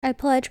I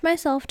pledge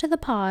myself to the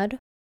pod.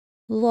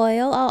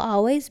 Loyal I'll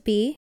always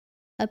be.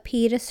 A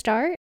P to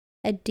start,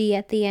 a D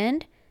at the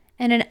end,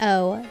 and an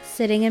O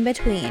sitting in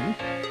between.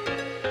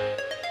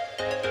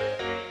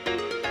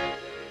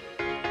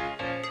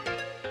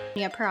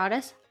 Nia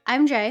Paratus.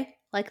 I'm Jay,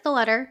 like the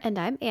letter. And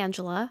I'm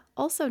Angela,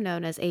 also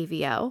known as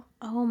AVO.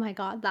 Oh my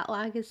god, that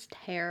lag is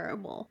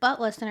terrible. But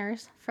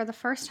listeners, for the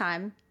first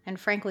time, and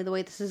frankly the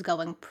way this is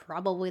going,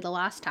 probably the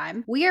last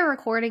time, we are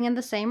recording in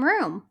the same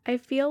room. I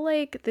feel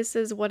like this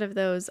is one of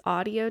those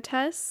audio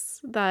tests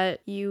that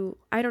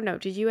I don't know,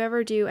 did you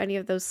ever do any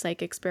of those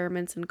psych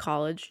experiments in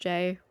college,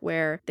 Jay,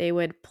 where they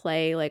would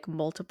play like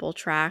multiple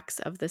tracks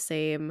of the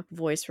same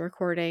voice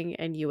recording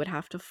and you would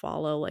have to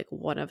follow like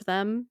one of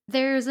them?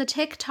 There's a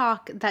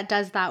TikTok that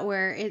does that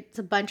where it's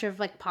a bunch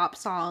of like pop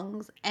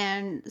songs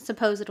and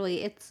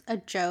supposedly it's a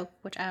joke,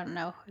 which I don't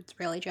know, it's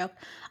really a joke,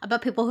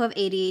 about people who have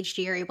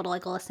ADHD are able to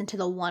like listen to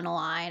the one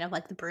line of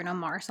like the Bruno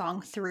Mars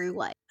song through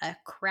like a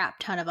crap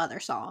ton of other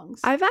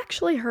songs. I've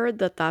actually heard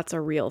that that's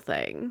a real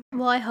thing.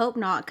 Well, I hope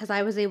not, because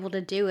I was able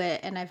to do it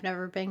and I've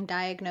never been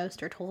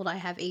diagnosed or told I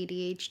have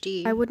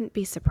ADHD. I wouldn't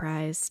be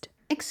surprised.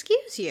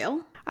 Excuse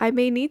you? I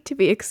may need to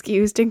be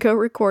excused and go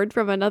record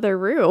from another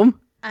room.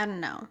 I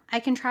don't know. I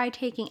can try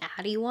taking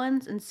Addy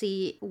ones and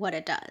see what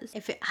it does.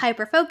 If it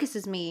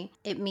hyperfocuses me,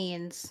 it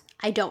means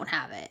I don't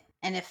have it.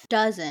 And if it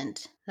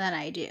doesn't, then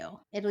I do.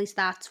 At least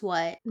that's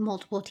what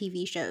multiple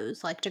TV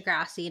shows like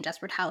Degrassi and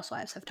Desperate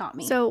Housewives have taught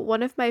me. So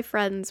one of my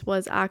friends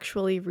was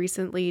actually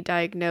recently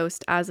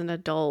diagnosed as an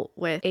adult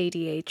with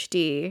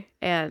ADHD,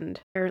 and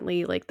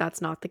apparently like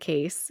that's not the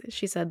case.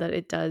 She said that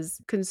it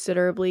does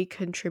considerably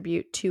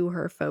contribute to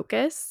her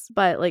focus,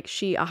 but like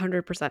she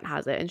 100%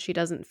 has it and she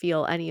doesn't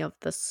feel any of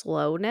the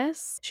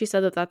slowness. She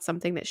said that that's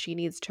something that she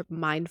needs to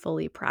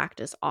mindfully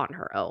practice on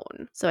her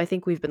own. So I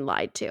think we've been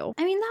lied to.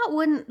 I mean, that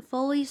wouldn't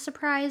fully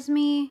surprise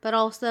me, but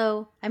also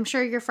I'm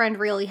sure your friend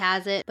really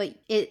has it, but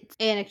it's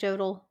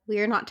anecdotal. We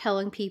are not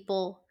telling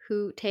people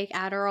who take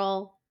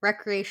Adderall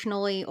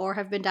recreationally or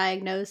have been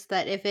diagnosed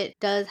that if it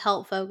does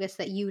help focus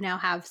that you now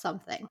have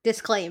something.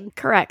 Disclaimed.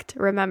 Correct.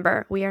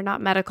 Remember, we are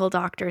not medical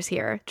doctors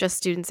here, just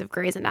students of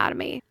Grey's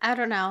Anatomy. I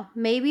don't know.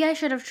 Maybe I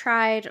should have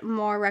tried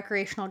more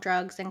recreational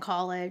drugs in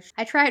college.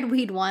 I tried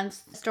weed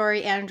once, a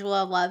story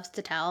Angela loves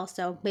to tell,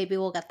 so maybe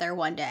we'll get there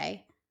one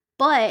day.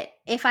 But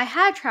if I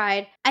had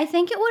tried, I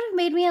think it would have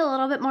made me a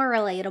little bit more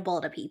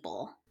relatable to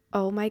people.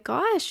 Oh my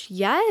gosh,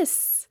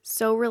 yes.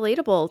 So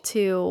relatable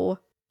to,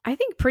 I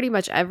think, pretty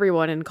much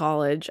everyone in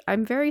college.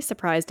 I'm very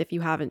surprised if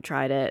you haven't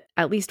tried it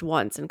at least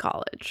once in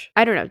college.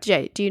 I don't know.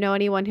 Jay, do you know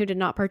anyone who did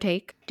not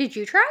partake? Did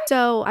you try?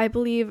 So I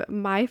believe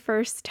my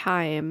first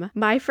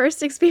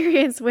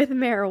experience with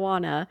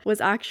marijuana was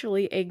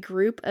actually a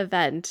group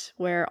event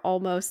where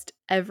almost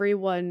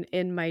everyone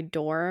in my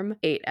dorm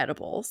ate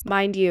edibles.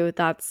 Mind you,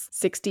 that's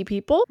 60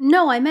 people.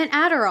 No, I meant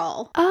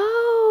Adderall.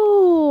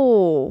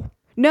 Oh.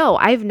 No,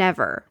 I've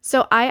never.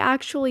 So I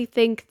actually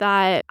think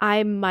that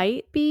I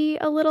might be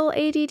a little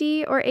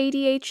ADD or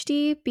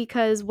ADHD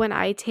because when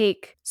I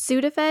take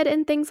Sudafed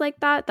and things like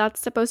that, that's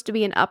supposed to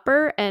be an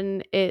upper,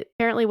 and it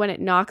apparently when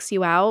it knocks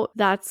you out,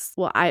 that's,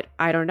 well,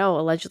 I don't know,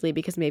 allegedly,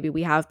 because maybe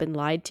we have been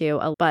lied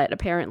to, but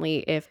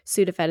apparently if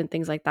Sudafed and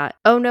things like that,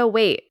 oh no,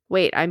 wait,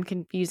 I'm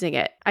confusing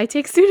it. I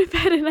take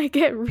Sudafed and I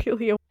get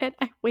really and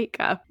I wake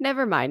up.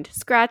 Never mind,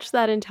 scratch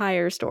that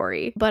entire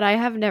story, but I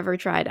have never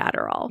tried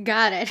Adderall.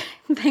 Got it.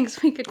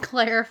 Thanks, we could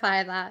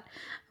clarify that.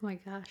 Oh my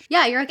gosh.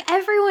 Yeah, you're like,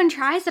 everyone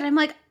tries it. I'm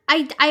like,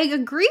 I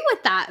agree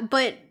with that,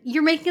 but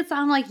you're making it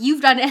sound like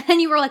you've done it. And then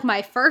you were like,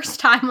 my first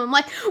time. I'm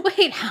like,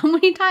 wait, how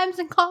many times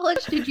in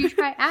college did you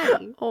try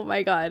Addy? Oh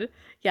my God.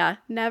 Yeah,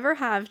 never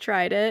have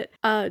tried it.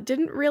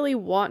 Didn't really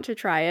want to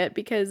try it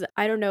because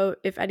I don't know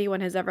if anyone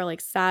has ever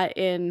like sat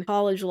in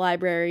college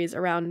libraries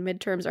around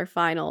midterms or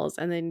finals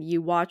and then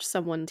you watch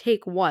someone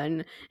take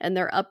one and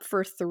they're up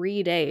for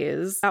 3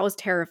 days. That was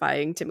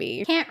terrifying to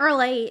me. Can't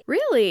relate.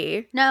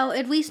 Really? No,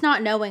 at least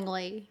not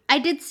knowingly. I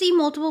did see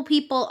multiple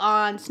people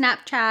on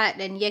Snapchat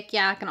and Yik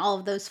Yak and all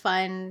of those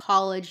fun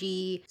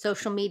college-y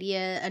social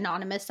media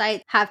anonymous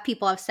sites have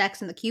people have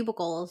sex in the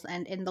cubicles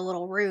and in the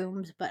little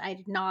rooms, but I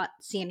did not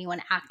see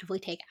anyone actively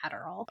take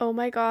Adderall. Oh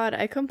my God,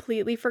 I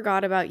completely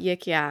forgot about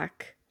Yik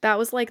Yak. That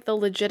was like the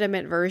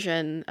legitimate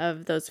version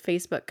of those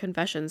Facebook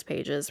confessions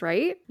pages,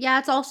 right? Yeah,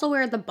 it's also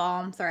where the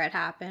bomb threat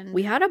happened.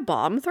 We had a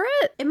bomb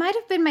threat? It might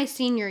have been my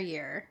senior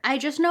year. I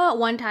just know at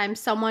one time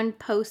someone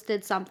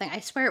posted something, I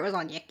swear it was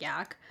on Yik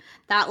Yak,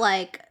 that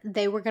like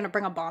they were going to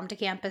bring a bomb to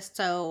campus,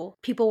 so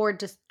people were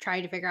just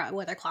trying to figure out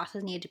whether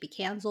classes needed to be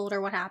canceled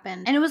or what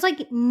happened. And it was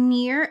like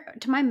near,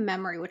 to my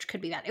memory, which could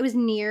be bad, it was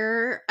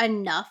near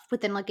enough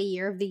within like a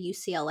year of the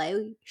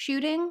UCLA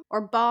shooting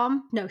or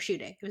bomb. No,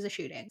 shooting. It was a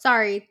shooting.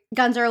 Sorry,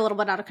 guns are a little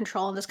bit out of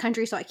control in this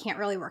country, so I can't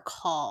really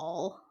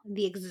recall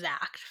the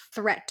exact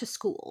threat to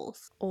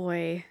schools.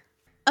 Oi.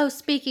 Oh,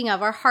 speaking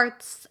of, our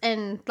hearts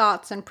and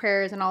thoughts and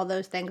prayers and all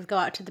those things go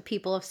out to the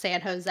people of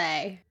San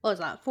Jose. What was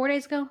that? 4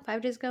 days ago?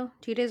 5 days ago?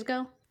 2 days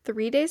ago?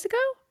 3 days ago?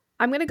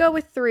 I'm going to go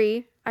with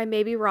 3. I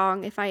may be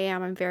wrong. If I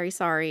am, I'm very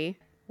sorry.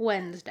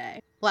 Wednesday.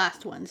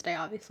 Last Wednesday,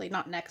 obviously,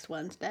 not next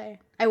Wednesday.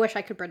 I wish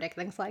I could predict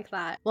things like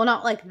that. Well,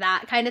 not like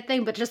that kind of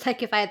thing, but just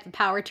like if I had the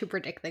power to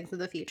predict things in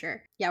the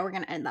future. Yeah, we're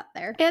going to end up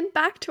there. And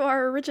back to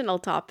our original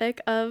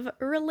topic of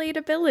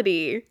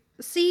relatability.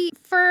 See,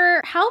 for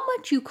how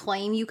much you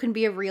claim you can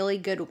be a really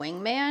good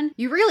wingman,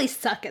 you really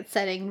suck at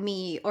setting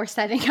me or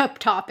setting up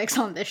topics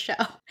on this show.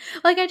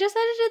 Like, I just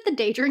edited the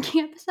day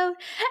drinking episode,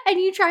 and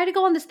you try to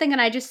go on this thing,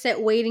 and I just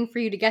sit waiting for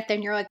you to get there,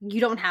 and you're like,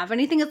 you don't have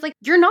anything? It's like,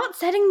 you're not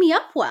setting me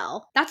up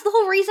well. That's the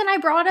whole reason I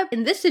brought up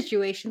in this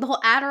situation, the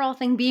whole Adderall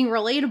thing being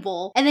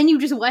relatable, and then you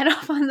just went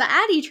off on the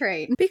Addy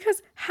train.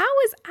 Because how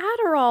is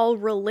Adderall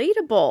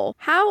relatable?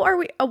 How are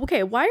we,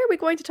 okay, why are we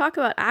going to talk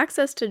about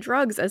access to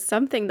drugs as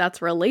something that's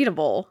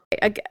relatable?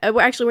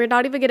 Actually, we're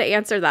not even going to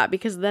answer that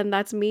because then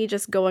that's me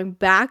just going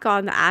back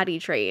on the Addy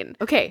train.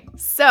 Okay,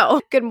 so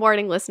good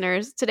morning,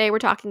 listeners. Today we're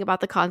talking about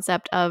the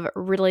concept of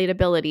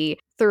relatability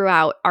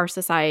throughout our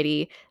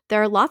society.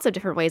 There are lots of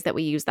different ways that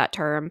we use that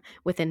term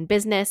within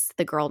business,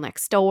 the girl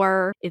next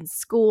door, in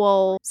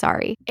school.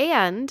 Sorry.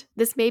 And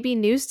this may be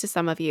news to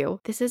some of you.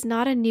 This is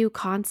not a new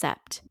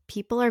concept.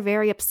 People are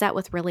very upset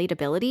with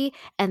relatability,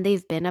 and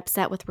they've been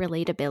upset with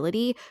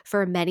relatability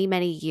for many,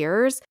 many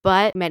years.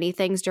 But many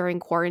things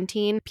during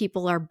quarantine,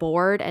 people are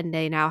bored and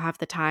they now have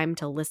the time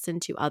to listen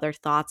to other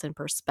thoughts and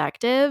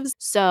perspectives.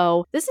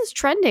 So this is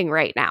trending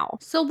right now.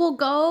 So we'll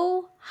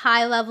go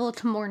high level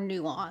to more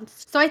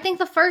nuanced. So I think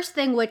the first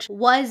thing, which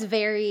was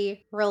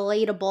very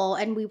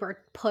relatable and we were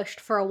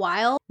pushed for a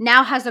while,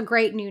 now has a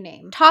great new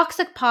name: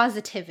 toxic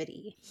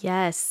positivity.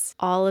 Yes,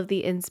 all of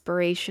the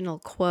inspirational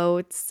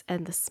quotes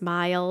and the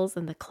smiles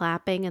and the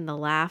clapping and the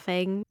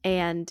laughing.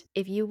 And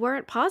if you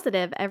weren't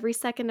positive every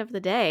second of the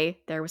day,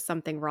 there was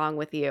something wrong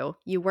with you.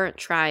 You weren't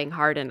trying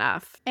hard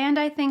enough. And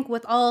I think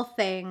with all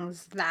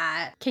things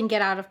that can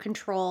get out of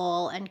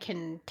control and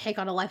can take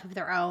on a life of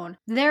their own,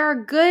 there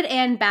are good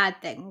and bad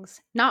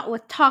things. Not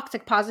with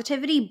toxic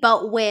positivity,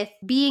 but with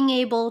being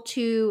able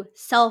to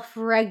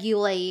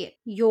self-regulate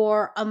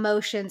your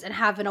emotions and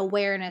have an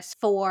awareness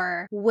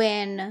for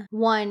when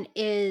one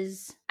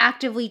is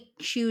actively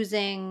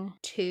choosing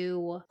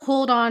to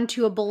hold on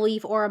to a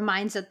belief or a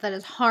mindset that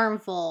is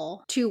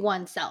harmful to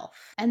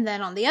oneself. And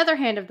then on the other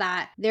hand of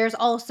that, there's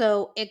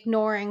also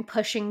ignoring,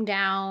 pushing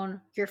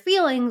down your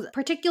feelings,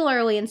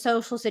 particularly in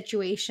social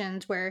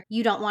situations where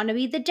you don't want to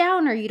be the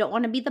downer, you don't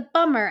want to be the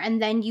bummer,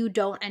 and then you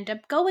don't end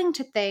up going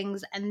to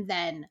things, and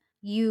then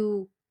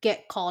you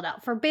get called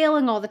out for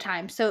bailing all the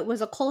time. So it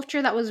was a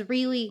culture that was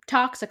really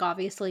toxic,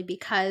 obviously,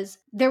 because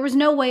there was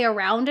no way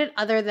around it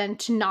other than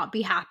to not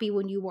be happy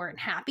when you weren't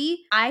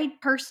happy. I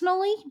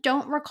personally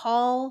don't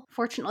recall,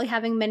 fortunately,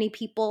 having many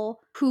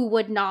people who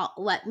would not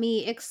let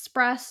me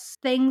express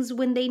things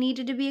when they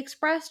needed to be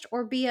expressed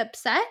or be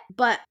upset.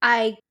 But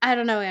I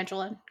don't know,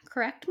 Angela.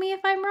 Correct me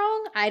if I'm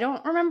wrong. I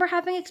don't remember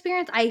having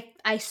experience.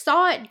 I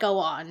saw it go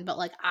on, but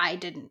like I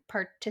didn't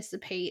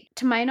participate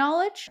to my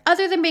knowledge,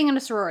 other than being in a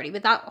sorority.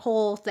 But that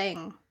whole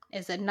thing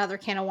is another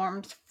can of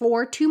worms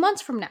for 2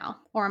 months from now,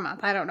 or a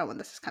month. I don't know when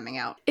this is coming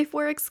out. If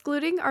we're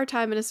excluding our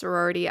time in a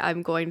sorority,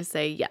 I'm going to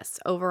say yes.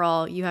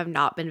 Overall, you have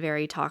not been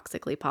very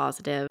toxically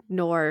positive,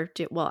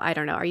 well, I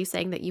don't know. Are you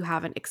saying that you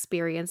haven't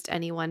experienced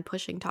anyone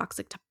pushing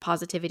toxic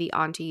positivity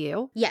onto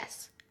you?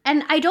 Yes.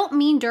 And I don't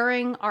mean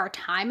during our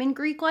time in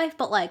Greek life,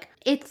 but like,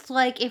 it's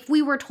like if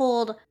we were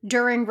told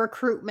during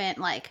recruitment,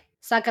 like,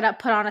 suck it up,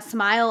 put on a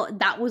smile,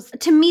 that was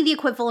to me the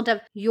equivalent of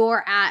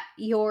you're at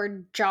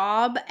your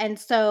job. And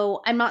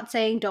so I'm not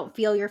saying don't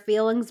feel your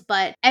feelings,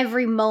 but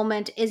every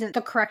moment isn't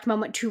the correct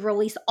moment to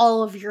release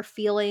all of your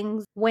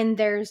feelings when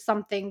there's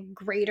something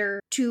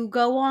greater to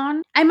go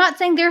on. I'm not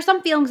saying there are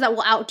some feelings that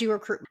will outdo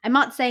recruitment. I'm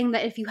not saying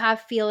that if you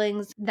have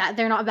feelings that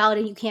they're not valid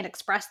and you can't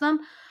express them.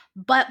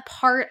 But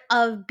part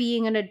of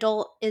being an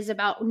adult is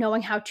about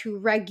knowing how to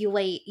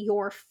regulate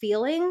your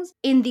feelings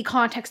in the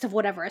context of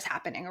whatever is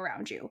happening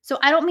around you. So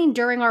I don't mean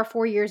during our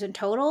 4 years in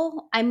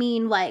total. I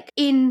mean like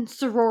in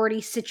sorority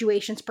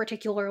situations,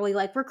 particularly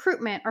like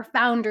recruitment or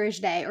Founders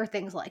Day or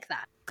things like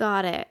that.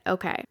 Got it.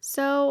 Okay.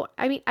 So,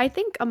 I mean, I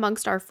think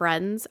amongst our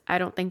friends, I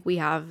don't think we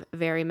have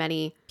very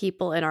many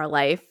people in our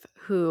life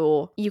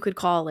who you could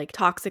call like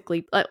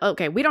toxically,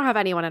 okay, we don't have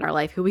anyone in our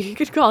life who we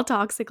could call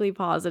toxically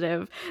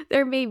positive.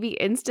 There may be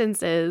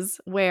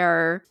instances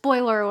where...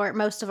 Spoiler alert,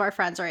 most of our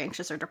friends are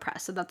anxious or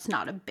depressed, so that's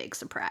not a big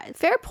surprise.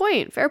 Fair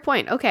point. Fair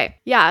point. Okay.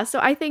 Yeah. So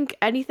I think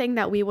anything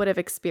that we would have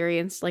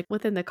experienced like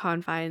within the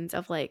confines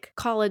of like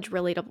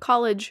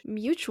college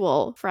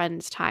mutual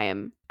friends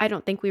time, I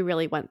don't think we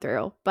really went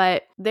through.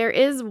 But there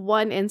is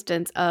one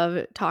instance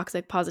of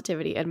toxic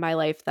positivity in my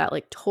life that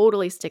like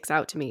totally sticks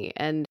out to me.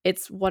 And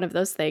it's one of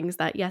those things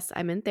that, yes,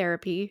 I'm in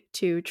therapy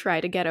to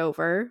try to get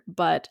over,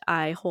 but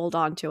I hold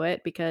on to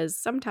it because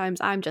sometimes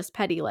I'm just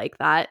petty like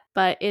that.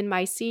 But in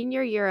my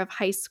senior year of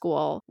high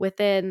school,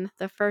 within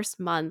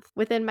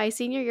my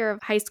senior year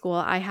of high school,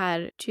 I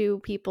had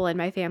 2 people in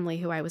my family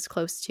who I was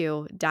close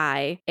to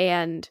die,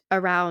 and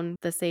around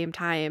the same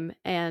time.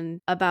 And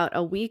about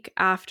a week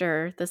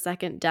after the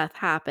second death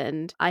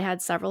happened, I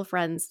had several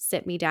friends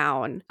sit me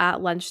down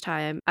at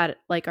lunchtime at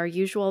like our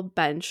usual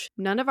bench.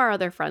 None of our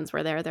other friends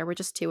were there. There were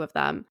just two of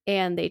them.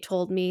 And they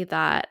told me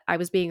that I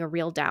was being a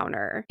real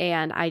downer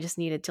and I just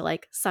needed to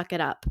like suck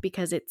it up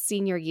because it's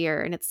senior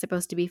year and it's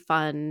supposed to be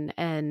fun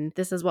and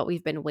this is what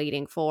we've been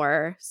waiting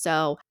for.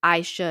 So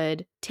I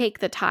should take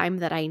the time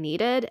that I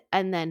needed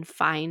and then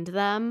find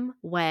them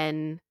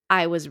when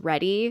I was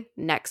ready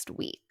next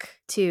week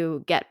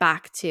to get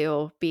back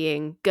to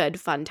being good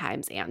fun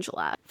times,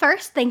 Angela.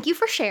 First, thank you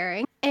for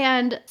sharing.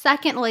 And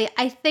secondly,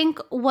 I think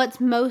what's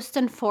most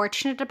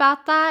unfortunate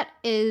about that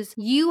is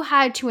you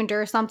had to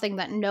endure something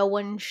that no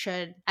one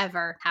should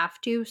ever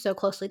have to so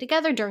closely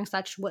together during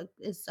such what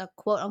is a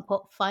quote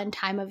unquote fun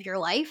time of your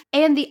life.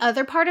 And the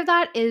other part of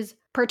that is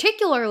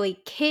particularly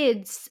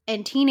kids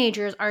and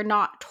teenagers are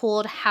not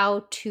told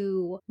how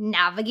to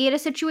navigate a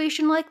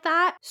situation like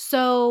that.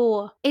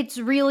 So it's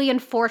really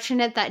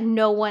unfortunate that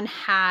no one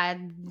had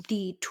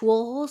the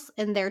tools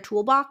in their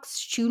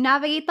toolbox to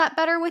navigate that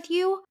better with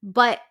you.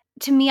 But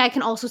to me, I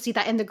can also see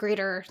that in the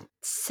greater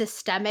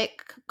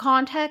systemic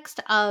context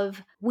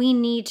of we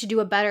need to do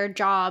a better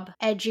job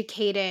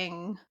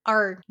educating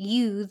our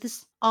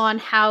youths on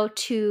how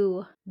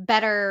to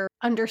better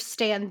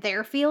understand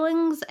their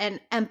feelings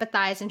and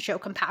empathize and show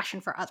compassion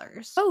for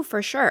others. Oh,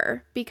 for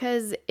sure.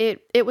 Because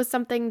it was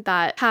something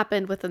that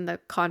happened within the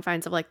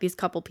confines of like these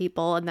couple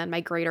people and then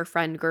my greater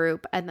friend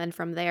group. And then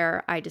from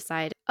there, I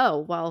decided, oh,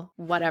 well,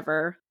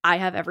 whatever. I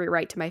have every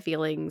right to my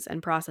feelings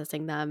and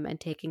processing them and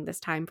taking this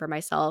time for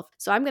myself.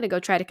 So I'm going to go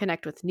try to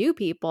connect with new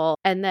people.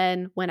 And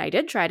then when I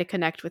did try to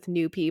connect with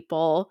new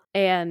people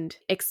and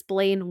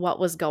explain what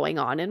was going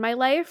on in my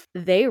life,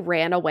 they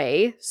ran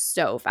away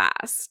so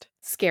fast.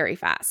 Scary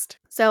fast.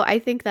 So I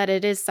think that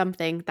it is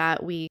something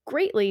that we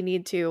greatly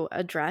need to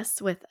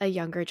address with a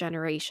younger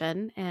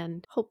generation.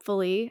 And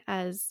hopefully,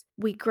 as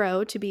we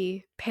grow to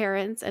be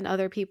parents and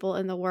other people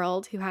in the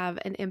world who have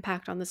an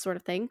impact on this sort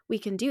of thing, we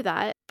can do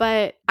that.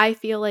 But I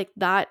feel like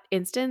that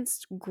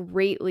instance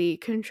greatly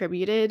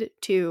contributed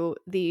to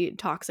the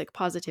toxic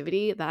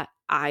positivity that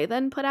I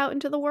then put out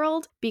into the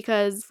world,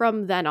 because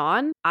from then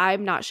on,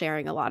 I'm not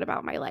sharing a lot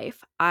about my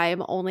life.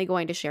 I'm only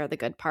going to share the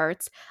good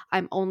parts.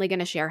 I'm only going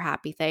to share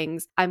happy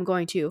things. I'm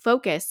going to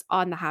focus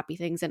on the happy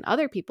things in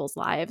other people's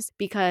lives,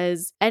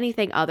 because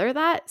anything other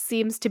than that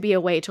seems to be a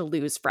way to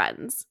lose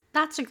friends.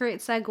 That's a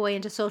great segue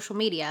into social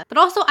media. But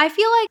also, I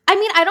feel like,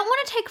 I don't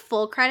want to take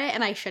full credit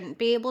and I shouldn't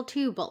be able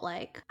to, but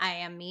like, I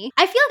am me.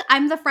 I feel like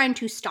I'm the friend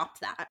who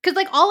stopped that. Because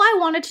like, all I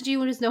wanted to do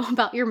was know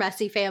about your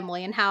messy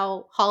family and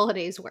how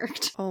holidays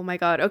worked. Oh my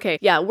God. Okay.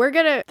 Yeah,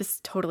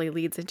 this totally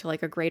leads into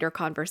like a greater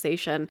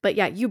conversation. But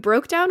yeah, you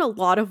broke down a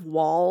lot of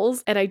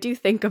walls. And I do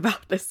think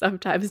about this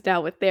sometimes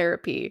now with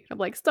therapy. I'm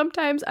like,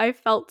 sometimes I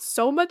felt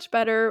so much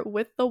better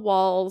with the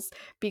walls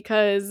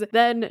because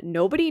then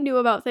nobody knew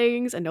about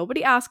things and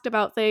nobody asked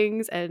about things.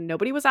 And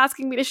nobody was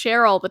asking me to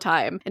share all the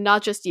time. And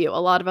not just you,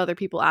 a lot of other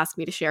people ask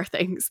me to share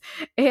things.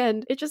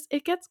 And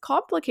it gets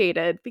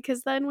complicated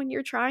because then when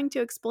you're trying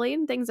to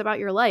explain things about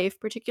your life,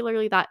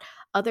 particularly that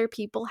other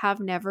people have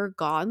never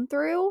gone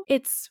through,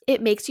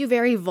 it makes you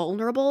very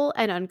vulnerable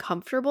and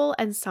uncomfortable.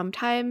 And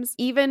sometimes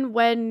even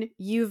when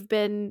you've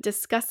been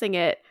discussing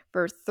it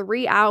for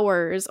 3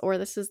 hours, or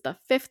this is the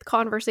 5th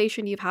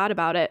conversation you've had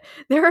about it,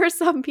 there are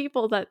some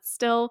people that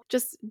still,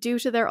 just due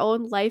to their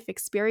own life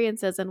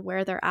experiences and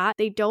where they're at,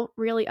 they don't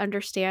really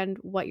understand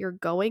what you're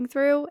going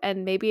through.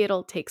 And maybe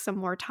it'll take some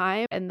more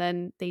time and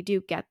then they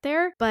do get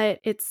there. But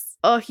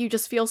you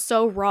just feel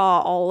so raw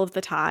all of the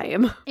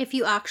time. If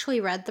you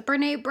actually read the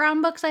Brene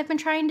Brown books I've been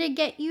trying to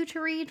get you to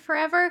read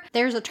forever,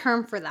 there's a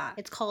term for that.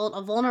 It's called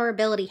a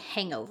vulnerability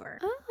hangover.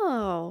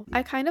 Oh,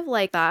 I kind of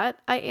like that.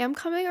 I am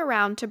coming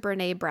around to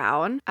Brene Brown.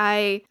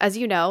 As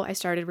you know, I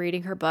started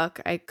reading her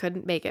book. I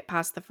couldn't make it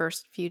past the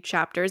first few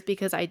chapters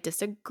because I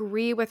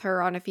disagree with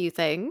her on a few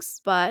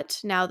things. But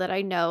now that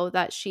I know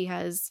that she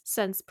has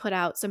since put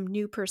out some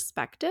new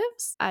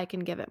perspectives, I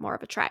can give it more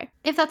of a try.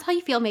 If that's how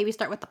you feel, maybe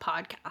start with the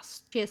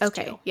podcast. She has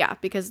Okay, two. yeah,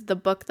 because the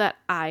book that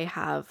I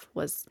have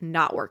was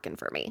not working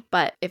for me.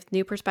 But if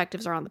new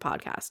perspectives are on the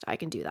podcast, I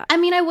can do that.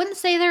 I wouldn't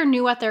say they're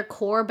new at their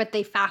core, but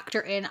they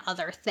factor in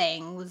other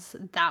things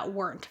that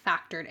weren't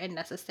factored in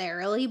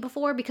necessarily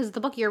before, because the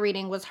book you're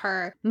reading was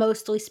her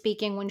mostly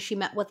speaking when she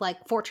met with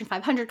like Fortune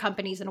 500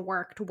 companies and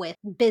worked with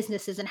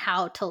businesses and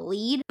how to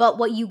lead. But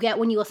what you get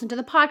when you listen to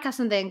the podcast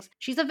and things,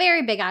 she's a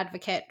very big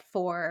advocate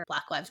for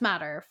Black Lives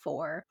Matter,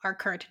 for our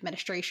current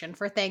administration,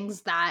 for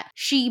things that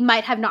she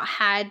might have not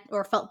had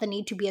or felt the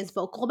need to be as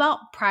vocal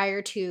about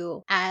prior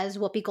to, as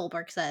Whoopi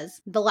Goldberg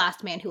says, the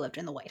last man who lived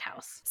in the White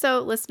House. So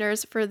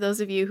listeners, for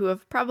those of you who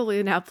have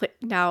probably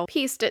now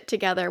pieced it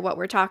together what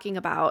we're talking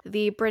about,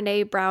 the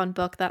Brene Brown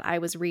book that I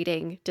was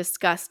reading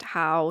discussed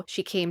how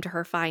she came to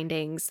her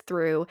findings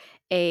through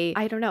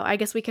I don't know, I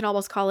guess we can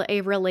almost call it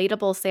a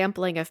relatable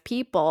sampling of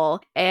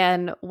people.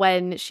 And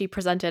when she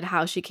presented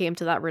how she came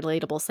to that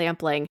relatable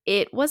sampling,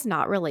 it was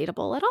not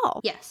relatable at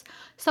all. Yes.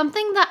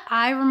 Something that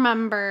I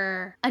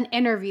remember an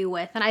interview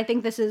with, and I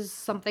think this is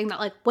something that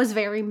like was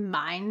very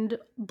mind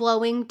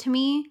blowing to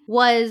me,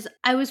 was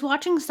I was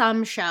watching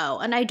some show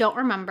and I don't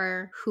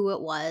remember who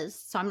it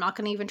was. So I'm not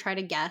going to even try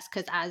to guess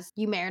because as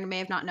you may or may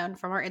have not known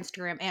from our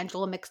Instagram,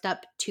 Angela mixed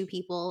up two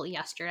people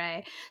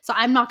yesterday. So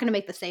I'm not going to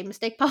make the same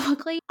mistake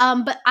publicly.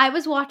 But I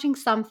was watching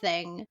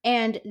something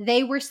and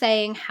they were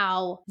saying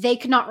how they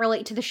could not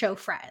relate to the show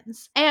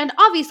Friends. And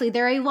obviously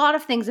there are a lot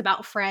of things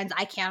about Friends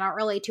I cannot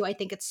relate to. I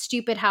think it's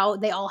stupid how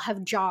they all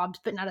have jobs,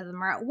 but none of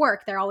them are at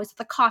work. They're always at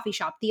the coffee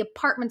shop, the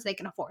apartments they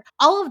can afford.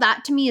 All of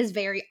that to me is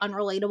very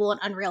unrelatable and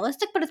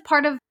unrealistic, but it's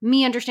part of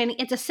me understanding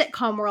it's a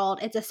sitcom world.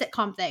 It's a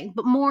sitcom thing.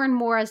 But more and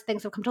more as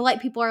things have come to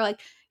light, people are like,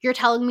 you're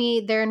telling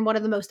me they're in one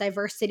of the most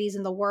diverse cities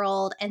in the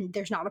world and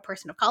there's not a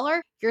person of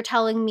color. You're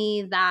telling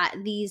me that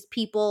these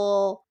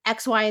people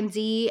X, Y, and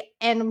Z.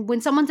 And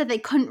when someone said they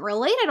couldn't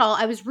relate at all,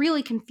 I was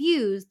really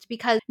confused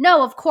because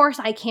no, of course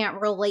I can't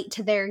relate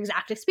to their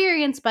exact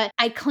experience, but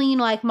I clean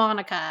like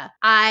Monica.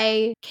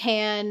 I've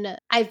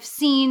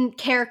seen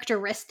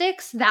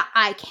characteristics that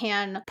I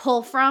can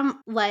pull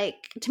from.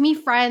 Like to me,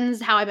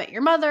 Friends, How I Met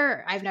Your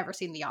Mother, I've never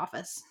seen The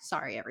Office.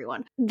 Sorry,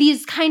 everyone.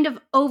 These kind of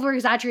over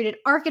exaggerated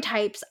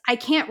archetypes, I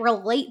can't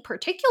relate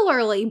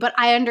particularly, but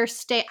I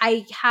understand.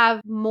 I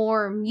have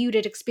more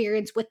muted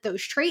experience with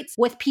those traits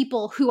with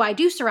people who I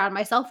do surround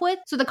myself with.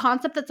 So the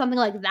concept that something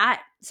like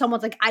that,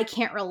 someone's like, I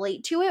can't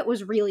relate to it,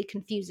 was really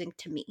confusing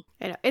to me.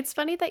 I know. It's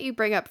funny that you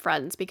bring up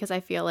Friends because I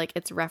feel like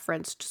it's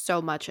referenced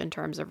so much in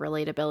terms of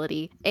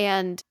relatability.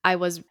 And I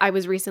was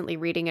recently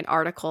reading an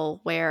article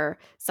where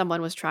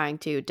someone was trying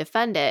to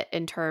defend it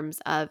in terms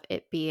of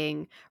it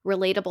being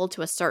relatable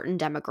to a certain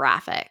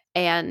demographic.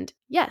 And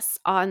yes,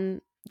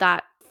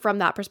 from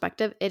that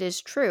perspective, it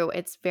is true.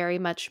 It's very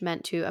much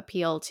meant to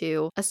appeal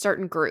to a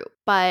certain group.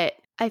 But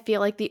I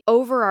feel like the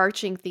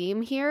overarching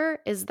theme here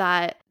is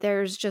that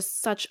there's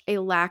just such a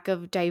lack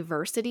of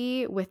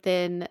diversity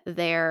within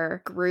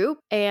their group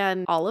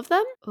and all of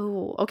them.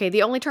 Ooh, okay.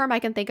 The only term I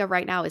can think of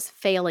right now is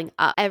failing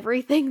up.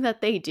 Everything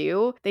that they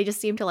do, they just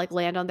seem to like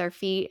land on their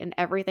feet and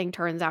everything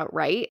turns out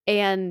right.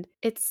 And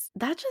it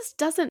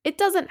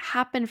doesn't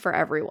happen for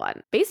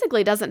everyone.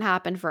 Basically doesn't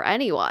happen for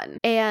anyone.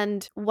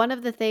 And one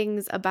of the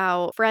things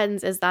about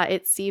Friends is that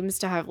it seems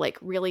to have like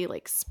really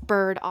like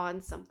spurred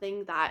on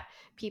something that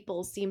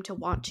people seem to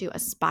want to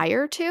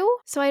aspire to.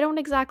 So I don't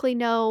exactly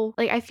know.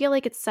 Like, I feel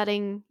like it's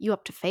setting you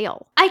up to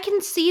fail. I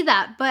can see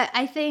that, but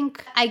I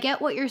think I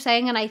get what you're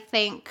saying. And I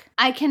think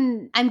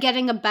I'm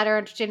getting a better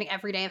understanding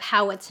every day of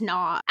how it's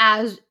not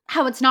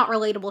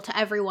relatable to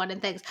everyone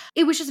and things.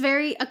 It was just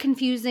a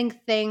confusing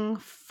thing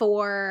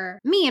for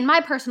me in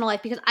my personal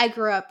life because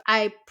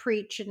I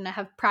preach and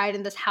have pride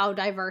in this, how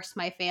diverse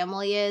my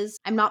family is.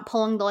 I'm not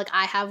pulling the, like,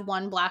 I have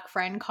one black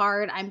friend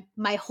card.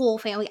 My whole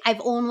family,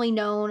 I've only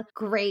known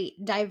great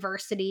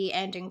diversity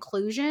and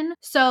inclusion.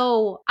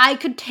 So I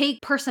could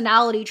take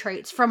personality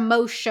traits from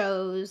most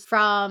shows,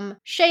 from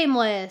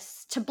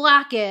Shameless to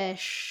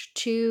Blackish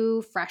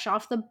to Fresh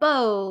Off the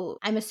Boat.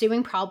 I'm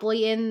assuming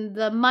probably in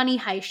the Money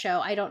Heist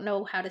show. I don't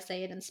know how to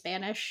say it in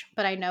Spanish,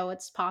 but I know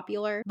it's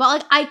popular. But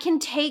like I can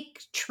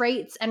take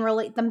traits and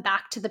relate them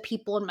back to the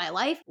people in my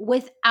life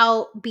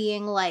without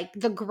being like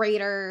the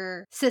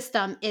greater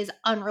system is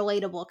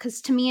unrelatable.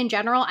 Because to me in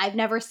general, I've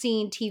never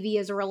seen TV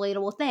as a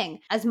relatable thing.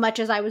 As much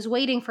as I was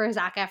waiting for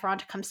Zac Efron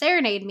to come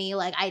serenade me,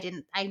 like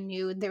I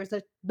knew there was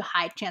a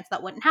high chance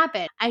that wouldn't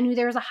happen. I knew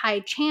there was a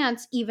high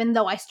chance, even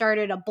though I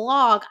started a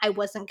blog, I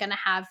wasn't going to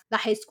have the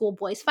high school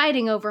boys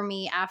fighting over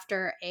me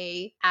after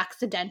a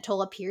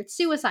accidental appeared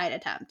suicide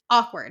attempt.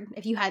 Awkward,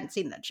 if you hadn't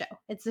seen that show.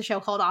 It's the show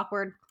called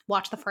Awkward.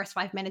 Watch the first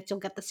 5 minutes, you'll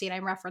get the scene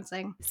I'm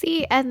referencing.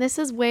 See, and this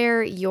is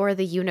where you're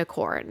the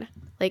unicorn.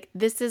 Like,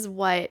 this is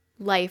what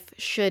life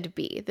should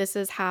be. This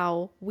is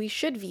how we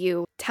should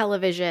view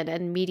television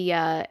and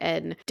media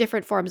and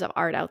different forms of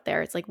art out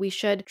there. It's like we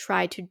should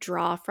try to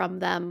draw from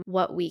them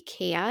what we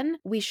can.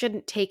 We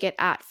shouldn't take it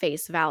at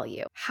face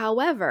value.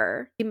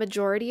 However, the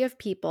majority of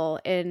people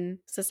in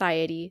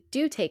society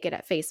do take it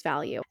at face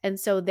value. And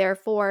so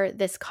therefore,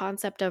 this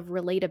concept of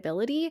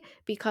relatability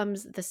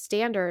becomes the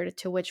standard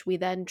to which we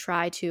then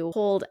try to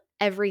hold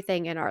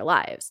everything in our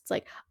lives. It's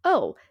like,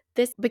 oh,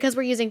 because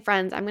we're using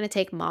Friends, I'm going to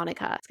take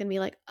Monica. It's going to be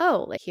like,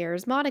 oh, like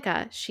here's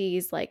Monica.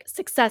 She's like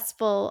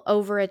successful,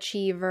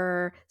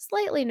 overachiever,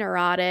 slightly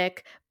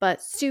neurotic,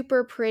 but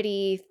super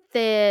pretty,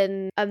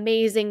 thin,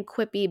 amazing,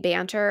 quippy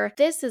banter.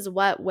 This is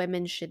what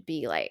women should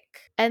be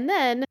like. And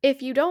then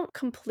if you don't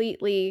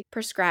completely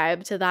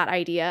prescribe to that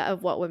idea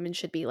of what women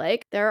should be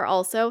like, there are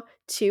also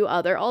 2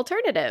 other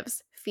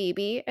alternatives.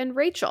 Phoebe and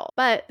Rachel,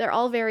 but they're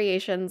all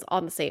variations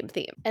on the same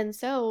theme. And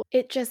so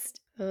it just,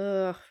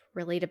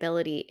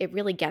 relatability, it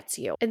really gets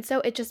you. And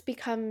so it just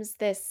becomes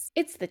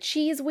it's the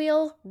cheese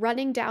wheel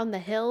running down the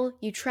hill.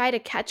 You try to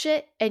catch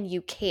it and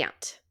you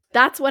can't.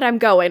 That's what I'm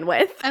going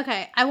with.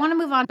 Okay, I want to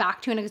move on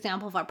back to an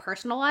example of our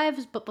personal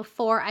lives, but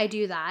before I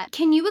do that,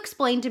 can you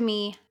explain to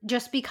me,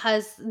 just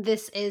because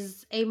this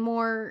is a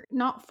more,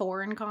 not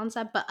foreign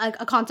concept, but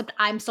a concept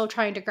I'm still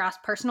trying to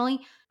grasp personally,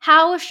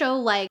 how a show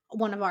like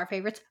one of our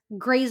favorites,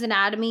 Grey's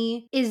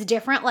Anatomy, is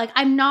different? Like,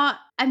 I'm not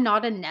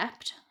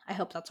inept. I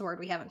hope that's a word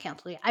we haven't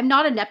canceled yet. I'm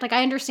not inept. Like,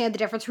 I understand the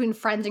difference between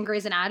Friends and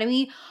Grey's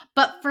Anatomy,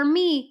 but for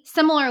me,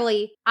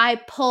 similarly,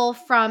 I pull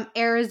from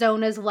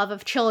Arizona's Love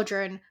of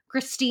Children,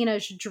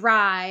 Christina's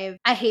drive.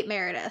 I hate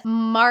Meredith.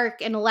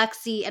 Mark and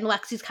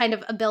Lexi's kind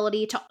of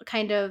ability to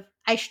kind of,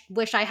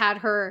 wish I had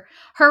her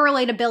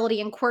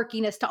relatability and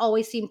quirkiness to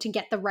always seem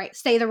to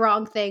say the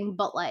wrong thing,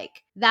 but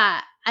like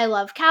that. I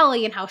love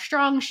Callie and how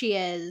strong she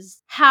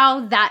is,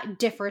 how that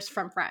differs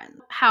from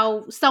Friends.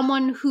 How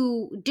someone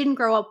who didn't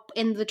grow up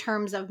in the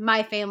terms of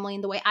my family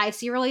and the way I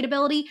see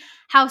relatability,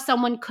 how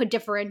someone could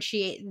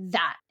differentiate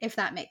that, if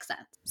that makes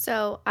sense.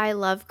 So I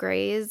love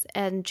Grey's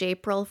and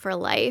Japril for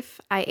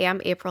life. I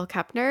am April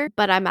Kepner,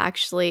 but I'm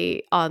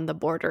actually on the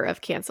border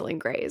of canceling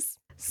Grey's.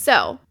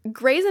 So,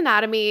 Grey's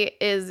Anatomy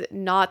is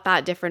not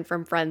that different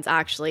from Friends,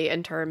 actually,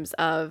 in terms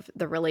of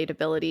the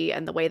relatability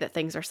and the way that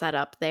things are set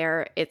up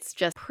there. It's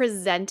just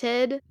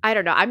presented, I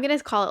don't know, I'm going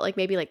to call it like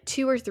maybe like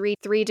 2 or 3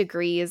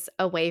 degrees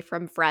away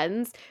from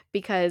Friends,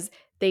 because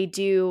they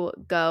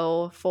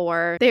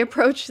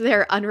approach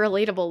their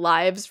unrelatable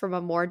lives from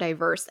a more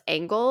diverse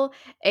angle,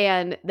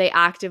 and they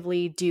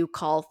actively do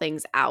call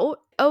things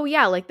out. Oh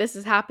yeah, like this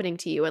is happening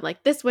to you, and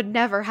like this would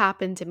never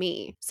happen to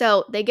me.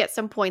 So they get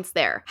some points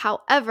there.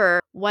 However,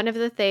 one of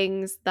the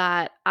things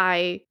that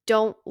I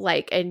don't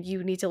like, and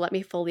you need to let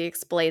me fully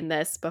explain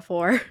this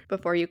before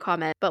you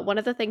comment, but one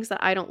of the things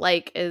that I don't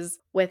like is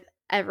with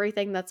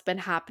everything that's been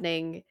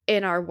happening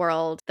in our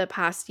world the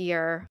past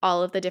year,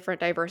 all of the different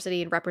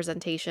diversity and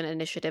representation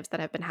initiatives that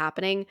have been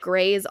happening,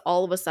 Grey's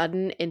all of a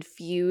sudden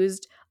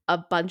infused a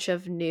bunch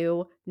of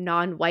new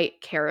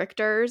non-white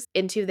characters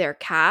into their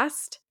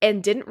cast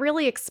and didn't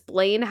really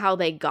explain how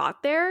they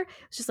got there.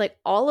 It's just like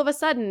all of a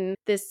sudden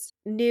this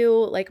new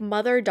like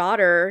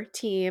mother-daughter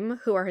team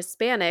who are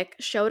Hispanic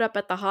showed up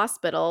at the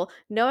hospital.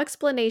 No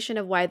explanation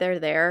of why they're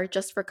there.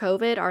 Just for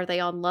COVID? Are they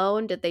on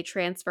loan? Did they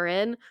transfer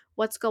in?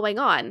 What's going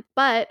on?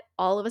 But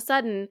all of a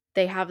sudden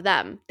they have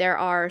them. There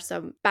are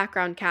some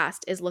background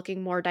cast is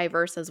looking more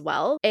diverse as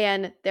well.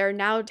 And they're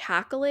now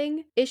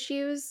tackling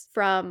issues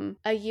from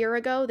a year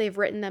ago. They've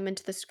written them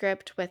into the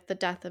script with the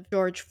death of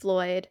George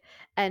Floyd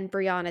and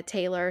Breonna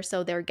Taylor.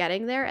 So they're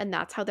getting there, and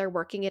that's how they're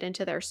working it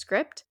into their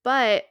script.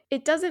 But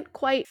it doesn't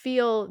quite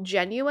feel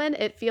genuine.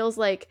 It feels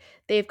like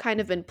they've kind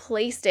of been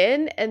placed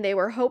in and they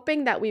were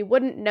hoping that we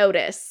wouldn't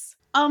notice.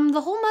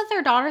 The whole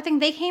mother-daughter thing,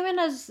 they came in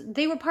as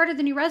they were part of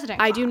the new resident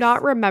class. I do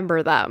not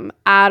remember them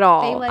at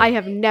all. I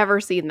have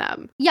never seen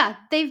them. Yeah,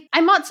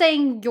 I'm not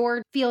saying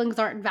your feelings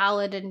aren't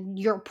valid and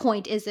your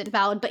point isn't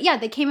valid, but yeah,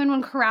 they came in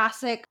when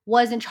Karasik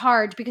was in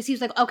charge, because he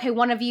was like, okay,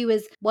 one of you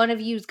is going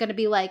to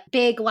be like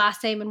big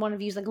last name and one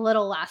of you is like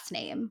little last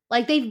name.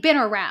 Like, they've been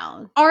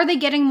around. Are they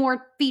getting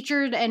more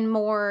featured and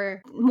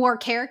more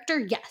character?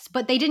 Yes,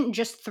 but they didn't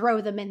just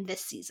throw them in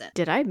this season.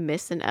 Did I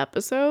miss an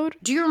episode?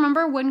 Do you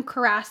remember when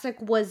Karasik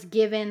was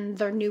given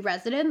their new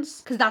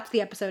residence? Because that's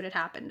the episode it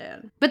happened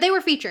in. But they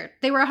were featured.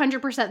 They were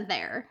 100%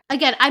 there.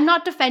 Again, I'm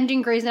not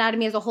defending Grey's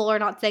Anatomy as a whole, or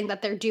not saying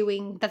that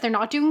they're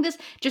not doing this.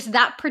 Just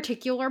that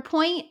particular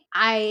point,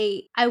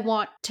 I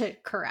want to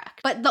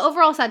correct. But the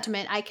overall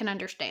sentiment, I can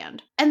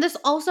understand. And this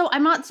also,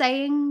 I'm not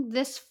saying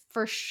this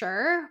for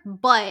sure,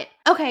 but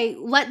okay,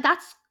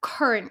 that's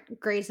current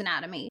Grey's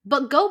Anatomy.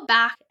 But go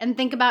back and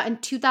think about in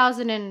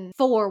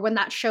 2004 when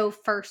that show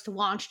first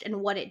launched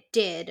and what it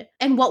did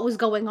and what was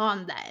going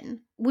on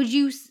then.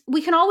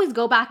 We can always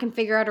go back and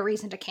figure out a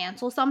reason to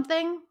cancel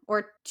something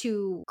or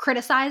to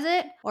criticize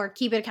it or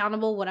keep it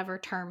accountable, whatever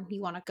term you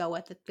want to go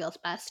with, it feels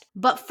best.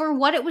 But for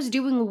what it was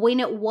doing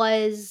when it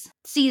was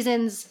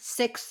seasons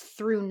 6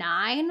 through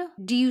 9,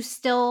 do you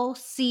still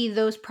see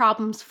those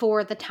problems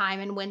for the time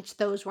in which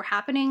those were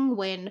happening,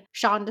 when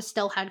Shonda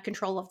still had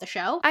control of the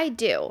show? I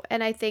do.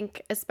 And I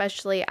think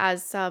especially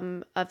as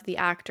some of the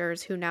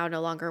actors who now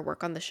no longer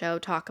work on the show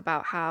talk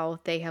about how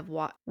they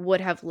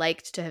would have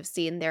liked to have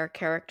seen their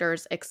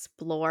characters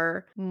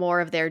explore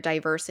more of their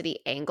diversity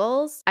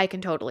angles, I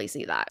can totally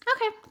see that.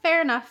 Okay,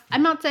 fair enough.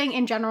 I'm not saying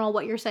in general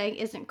what you're saying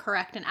isn't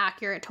correct and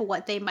accurate to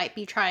what they might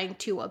be trying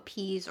to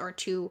appease or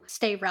to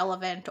stay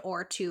relevant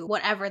or to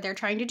whatever they're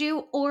trying to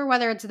do, or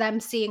whether it's them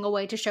seeing a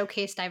way to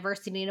showcase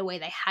diversity in a way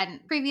they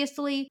hadn't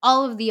previously.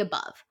 All of the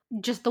above.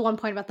 Just the one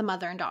point about the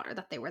mother and daughter,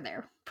 that they were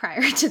there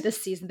prior to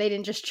this season. They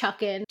didn't just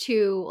chuck in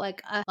to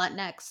like a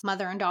Latinx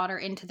mother and daughter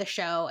into the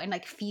show and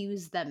like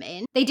fuse them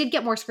in. They did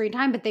get more screen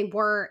time, but they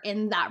were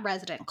in that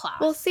resident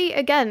class. Well, see,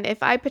 again,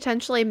 if I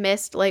potentially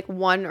missed like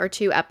 1 or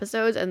 2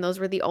 episodes and those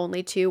were the the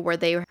only two where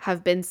they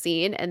have been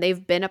seen and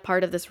they've been a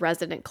part of this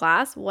resident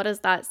class, what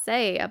does that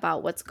say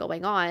about what's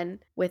going on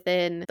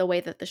within the way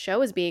that the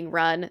show is being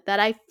run that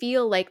I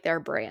feel like they're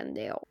brand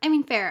new? I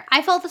mean, fair.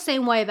 I felt the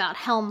same way about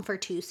Helm for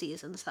 2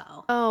 seasons,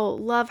 though. Oh,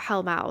 love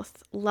Hellmouth.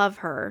 Love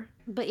her.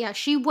 But yeah,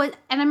 she was,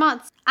 and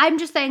I'm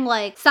just saying,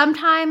 like,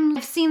 sometimes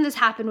I've seen this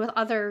happen with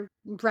other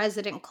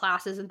resident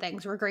classes and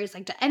things where Grey's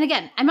like, and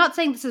again, I'm not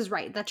saying this is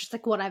right. That's just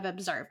like what I've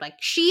observed. Like,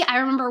 I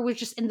remember, was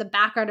just in the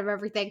background of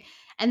everything.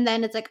 And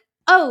then it's like,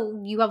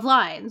 oh, you have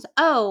lines.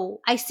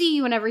 Oh, I see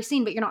you in every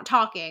scene, but you're not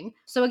talking.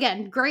 So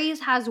again, Grey's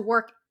has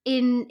work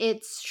in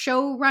its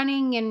show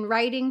running and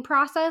writing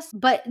process,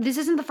 but this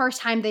isn't the first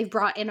time they've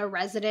brought in a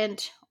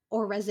resident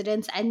or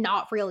residents and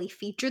not really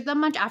featured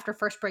them much after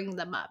first bringing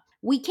them up.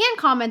 We can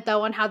comment,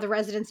 though, on how the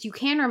residents you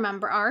can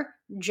remember are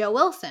Joe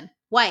Wilson,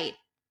 white,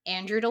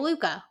 Andrew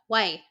DeLuca,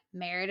 white,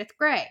 Meredith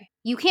Grey.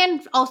 You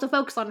can also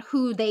focus on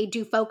who they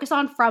do focus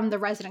on from the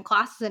resident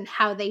classes and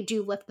how they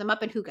do lift them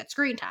up and who gets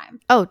screen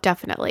time. Oh,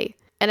 definitely.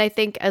 And I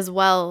think as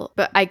well,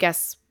 but I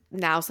guess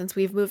now since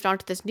we've moved on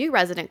to this new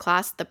resident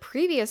class, the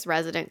previous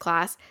resident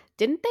class,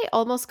 didn't they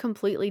almost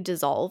completely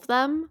dissolve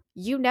them?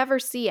 You never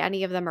see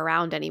any of them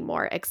around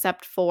anymore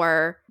except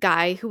for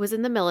Guy, who was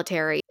in the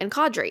military, and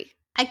Kadri.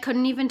 I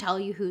couldn't even tell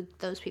you who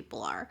those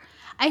people are.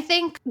 I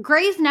think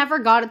Grey's never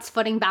got its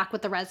footing back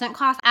with the resident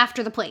class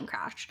after the plane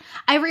crash.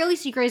 I really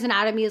see Grey's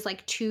Anatomy as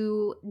like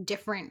 2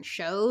 different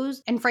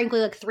shows, and frankly,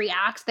 like 3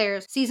 acts.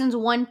 There's seasons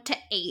 1 to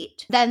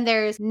 8, then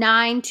there's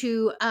 9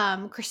 to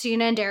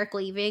Christina and Derek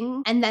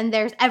leaving, and then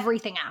there's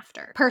everything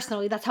after.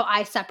 Personally, that's how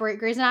I separate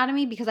Grey's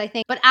Anatomy, because I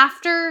think, but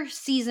after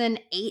season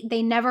 8,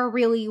 they never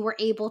really were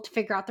able to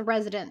figure out the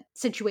resident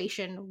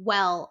situation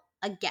well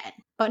again.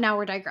 But now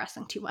we're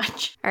digressing too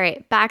much. All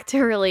right, back to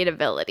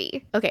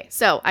relatability. Okay,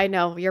 so I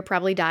know you're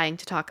probably dying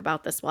to talk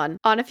about this one.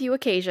 On a few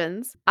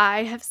occasions,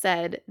 I have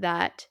said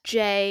that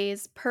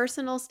Jay's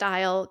personal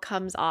style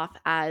comes off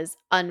as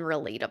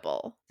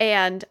unrelatable.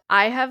 And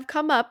I have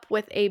come up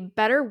with a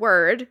better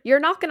word. You're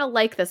not going to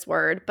like this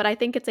word, but I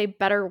think it's a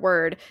better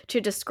word to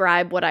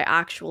describe what I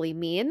actually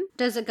mean.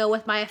 Does it go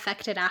with my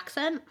affected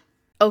accent?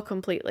 Oh,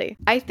 completely.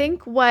 I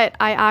think what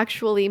I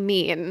actually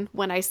mean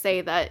when I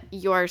say that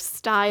your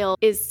style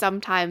is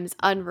sometimes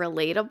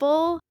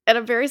unrelatable, and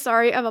I'm very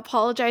sorry, I'm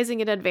apologizing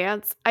in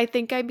advance, I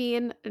think I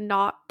mean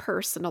not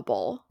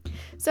personable.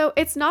 So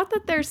it's not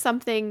that there's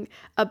something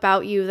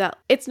about you that,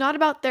 it's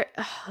not that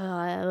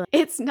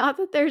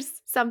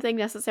there's something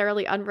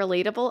necessarily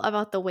unrelatable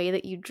about the way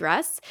that you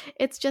dress.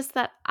 It's just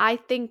that I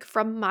think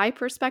from my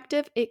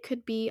perspective, it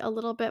could be a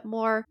little bit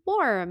more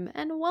warm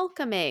and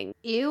welcoming.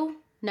 Ew.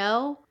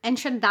 No? And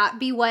should that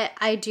be what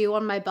I do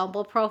on my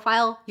Bumble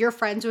profile? Your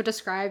friends would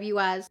describe you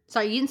as,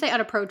 sorry, you didn't say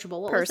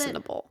unapproachable. What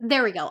personable. Was it?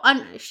 There we go.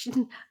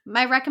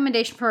 My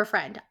recommendation for a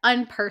friend,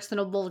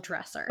 unpersonable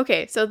dresser.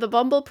 Okay, so the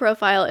Bumble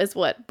profile is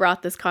what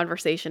brought this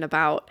conversation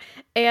about.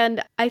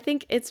 And I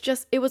think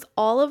it was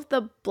all of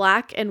the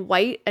black and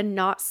white and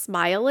not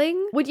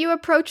smiling. Would you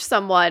approach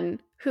someone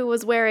who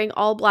was wearing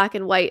all black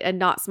and white and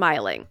not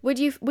smiling? Would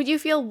you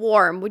feel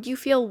warm? Would you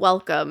feel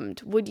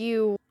welcomed? Would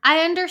you?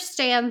 I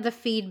understand the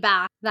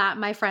feedback that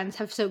my friends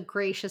have so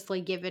graciously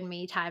given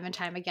me time and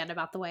time again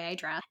about the way I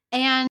dress.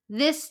 And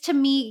this to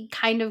me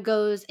kind of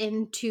goes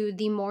into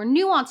the more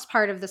nuanced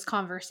part of this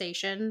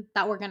conversation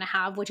that we're going to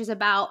have, which is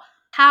about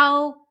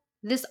how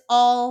this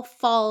all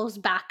falls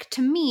back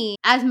to me,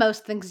 as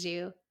most things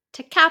do,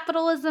 to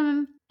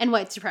capitalism and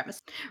white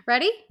supremacy.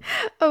 Ready?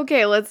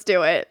 Okay, let's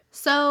do it.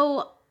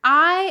 So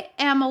I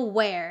am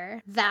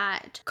aware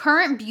that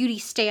current beauty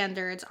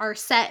standards are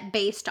set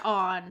based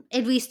on,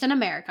 at least in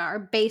America, are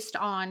based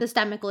on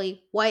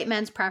systemically white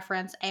men's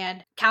preference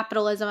and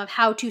capitalism of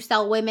how to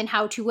sell women,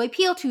 how to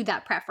appeal to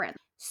that preference.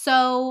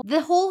 So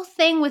the whole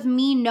thing with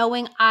me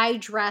knowing I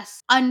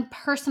dress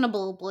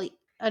unpersonably,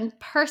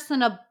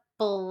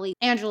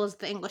 Angela's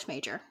the English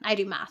major. I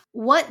do math.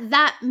 What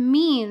that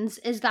means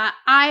is that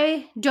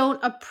I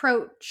don't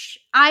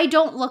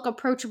look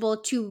approachable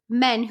to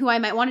men who I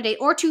might want to date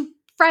or to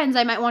friends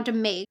I might want to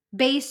make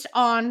based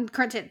on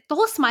current state. The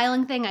whole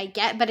smiling thing I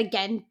get, but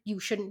again, you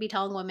shouldn't be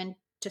telling women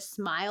to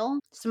smile.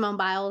 Simone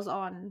Biles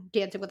on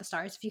Dancing with the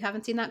Stars, if you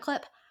haven't seen that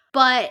clip.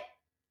 But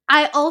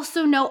I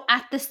also know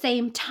at the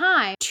same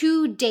time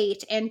to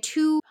date and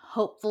to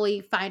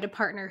hopefully find a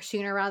partner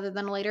sooner rather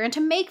than later and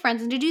to make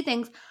friends and to do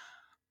things,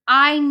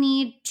 I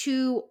need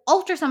to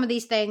alter some of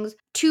these things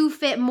to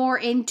fit more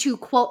into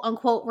quote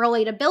unquote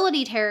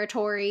relatability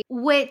territory,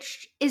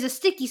 which is a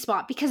sticky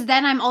spot because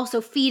then I'm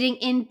also feeding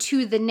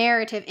into the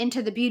narrative,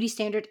 into the beauty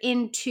standard,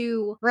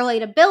 into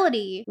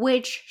relatability,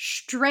 which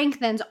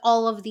strengthens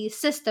all of these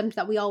systems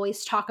that we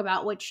always talk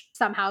about, which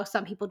somehow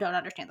some people don't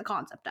understand the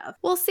concept of.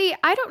 Well, see,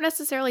 I don't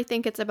necessarily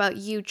think it's about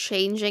you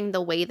changing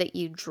the way that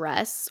you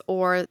dress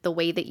or the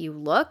way that you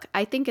look.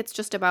 I think it's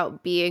just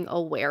about being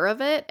aware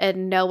of it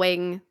and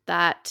knowing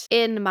that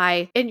in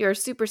your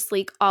super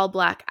sleek all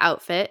black outfit,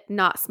 outfit,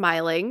 not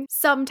smiling,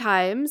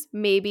 sometimes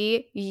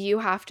maybe you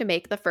have to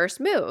make the first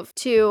move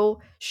to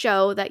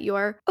show that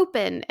you're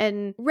open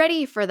and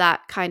ready for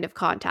that kind of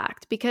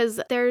contact. Because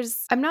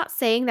I'm not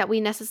saying that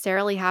we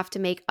necessarily have to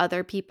make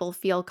other people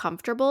feel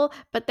comfortable,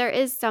 but there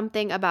is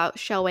something about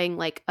showing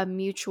like a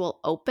mutual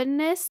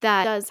openness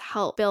that does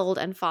help build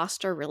and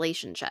foster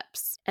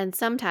relationships. And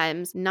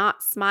sometimes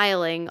not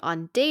smiling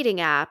on dating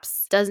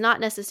apps does not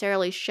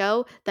necessarily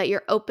show that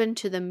you're open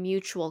to the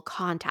mutual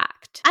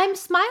contact. I'm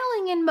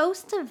smiling in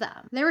most of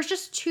them. There was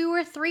just 2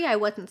 or 3 I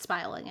wasn't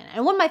smiling in.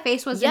 And one my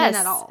face wasn't in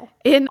at all.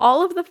 In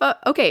all of the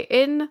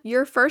in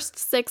your first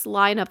 6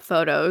 lineup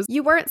photos,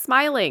 you weren't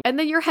smiling. And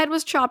then your head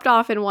was chopped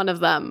off in one of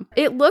them.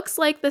 It looks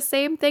like the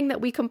same thing that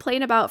we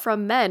complain about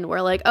from men.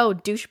 We're like, oh,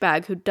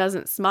 douchebag who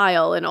doesn't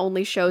smile and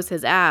only shows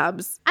his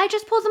abs. I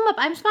just pulled them up.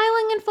 I'm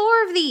smiling in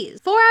 4 of these.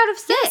 4 out of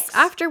 6. Yes,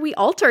 after we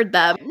altered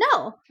them.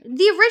 No. The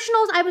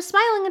originals, I was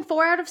smiling in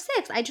 4 out of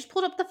 6. I just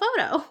pulled up the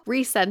photo.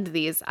 Resend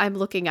these. I'm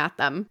looking at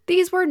them.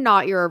 These were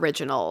not your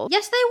original.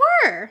 Yes,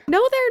 they were.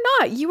 No, they're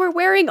not. You were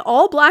wearing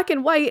all black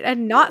and white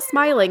and not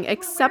smiling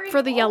except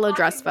for the yellow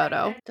dress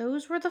photo.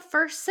 Those were the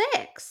first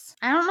 6.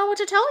 I don't know what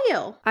to tell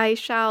you. I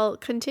shall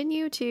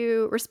continue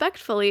to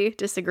respectfully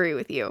disagree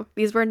with you.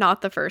 These were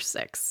not the first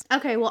 6.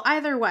 Okay, well,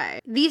 either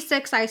way, these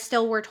 6 I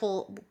still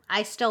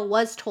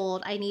was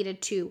told I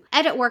needed to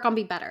edit work on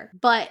be better.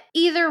 But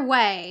either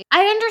way,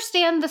 I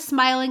understand the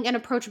smiling and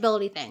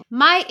approachability thing.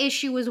 My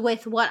issue was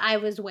with what I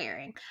was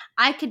wearing.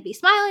 I could be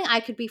smiling, I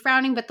could be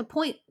frowning, but the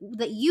point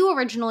that you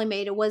originally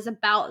made it was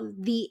about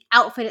the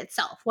outfit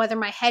itself, whether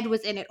my head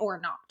was in it or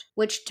not,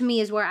 which to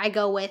me is where I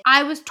go with,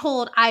 I was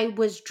told I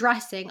was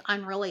dressing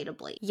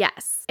unrelatably.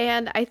 Yes.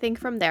 And I think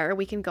from there,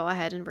 we can go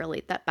ahead and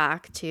relate that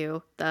back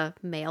to the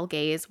male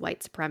gaze,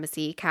 white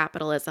supremacy,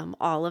 capitalism,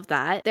 all of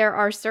that. There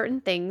are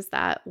certain things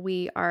that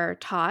we are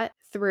taught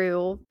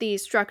through the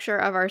structure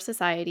of our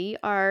society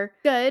are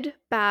good,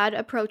 bad,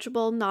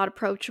 approachable, not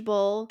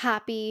approachable,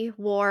 happy,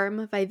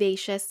 warm,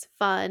 vivacious,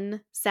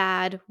 fun,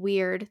 sad,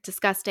 weird,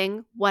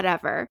 disgusting,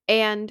 whatever.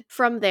 And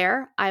from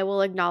there, I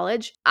will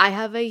acknowledge I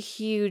have a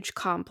huge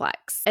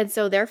complex. And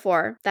so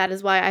therefore, that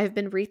is why I have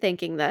been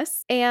rethinking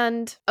this.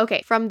 And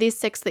okay, from these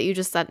 6 that you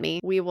just sent me,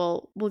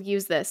 we'll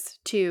use this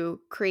to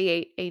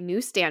create a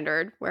new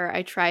standard where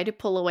I try to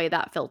pull away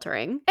that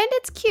filtering. And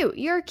it's cute.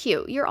 You're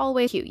cute. You're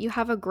always cute. You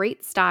have a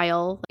great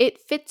style. It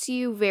fits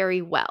you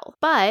very well.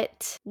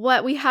 But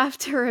what we have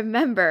to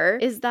remember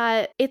is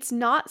that it's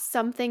not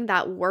something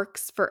that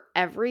works for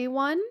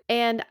everyone.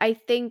 And I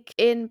think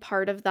in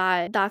part of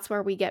that, that's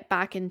where we get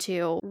back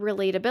into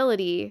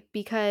relatability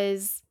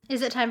because...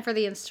 Is it time for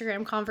the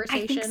Instagram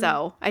conversation?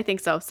 I think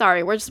so.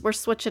 Sorry, we're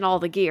switching all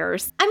the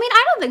gears. I mean,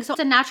 I don't think so.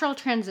 It's a natural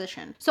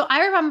transition. So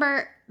I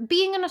remember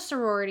being in a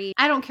sorority,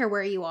 I don't care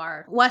where you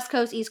are, West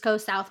Coast, East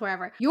Coast, South,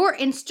 wherever, your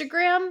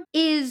Instagram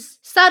is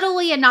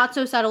subtly and not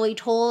so subtly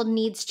told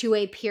needs to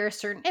appear a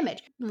certain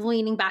image,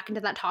 leaning back into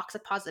that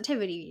toxic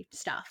positivity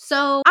stuff.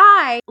 So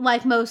I,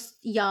 like most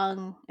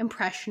young,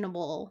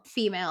 impressionable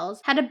females,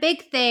 had a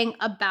big thing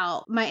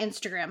about my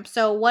Instagram.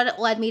 So what it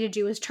led me to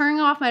do is turning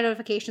off my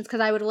notifications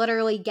because I would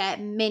literally get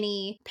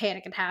mini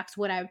panic attacks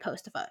when I would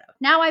post a photo.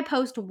 Now I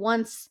post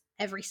once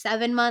every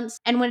 7 months,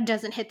 and when it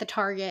doesn't hit the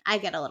target, I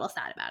get a little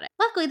sad about it.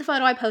 Luckily, the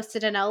photo I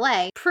posted in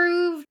LA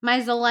proved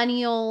my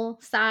zillennial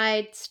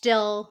side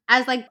still,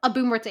 as like a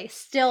boomer would say,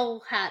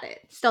 still had it.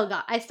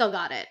 I still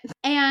got it.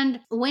 And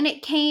when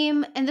it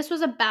came, and this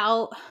was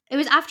it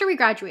was after we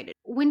graduated.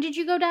 When did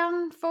you go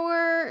down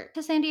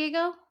to San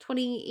Diego?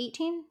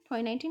 2018?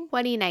 2019?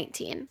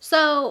 2019.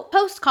 So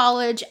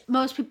post-college,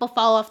 most people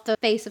fall off the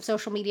face of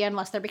social media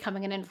unless they're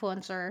becoming an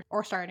influencer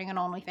or starting an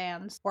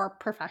OnlyFans or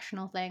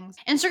professional things.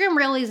 Instagram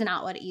really isn't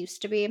what it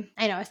used to be.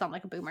 I know I sound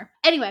like a boomer.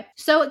 Anyway,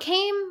 so it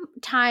came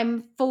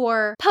time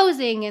for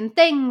posing and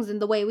things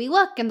and the way we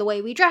look and the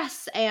way we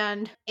dress.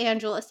 And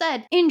Angela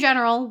said, in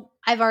general,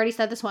 I've already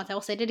said this once, I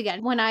will say it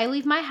again. When I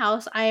leave my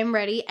house, I am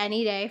ready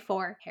any day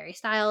for Harry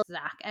Styles,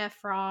 Zac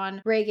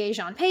Efron,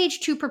 Regé-Jean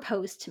Page to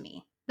propose to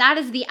me. That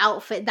is the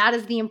outfit. That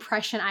is the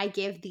impression I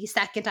give the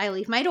second I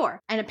leave my door.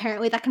 And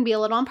apparently that can be a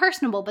little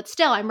unpersonable, but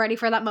still, I'm ready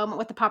for that moment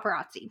with the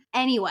paparazzi.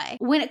 Anyway,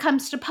 when it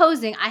comes to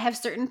posing, I have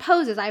certain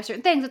poses. I have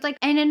certain things. It's like,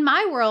 and in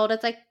my world,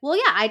 it's like, well,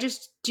 yeah, I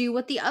just do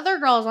what the other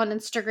girls on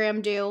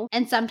Instagram do.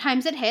 And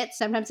sometimes it hits.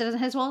 Sometimes it doesn't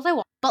hit as well as I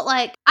want. But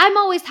like, I'm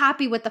always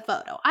happy with the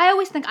photo. I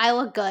always think I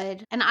look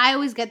good. And I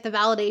always get the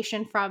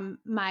validation from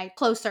my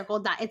close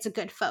circle that it's a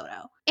good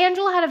photo.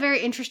 Angela had a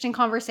very interesting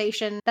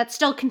conversation that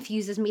still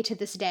confuses me to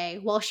this day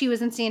while she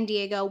was in San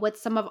Diego with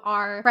some of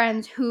our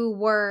friends who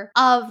were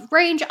of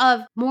range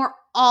of more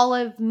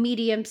olive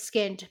medium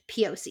skinned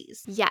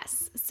POCs.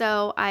 Yes.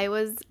 So I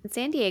was in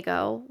San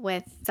Diego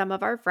with some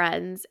of our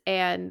friends,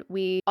 and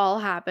we all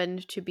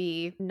happened to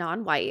be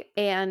non-white.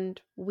 And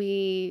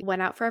we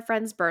went out for a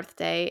friend's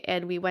birthday,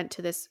 and we went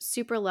to this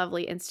super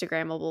lovely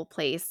Instagrammable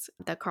place,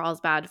 the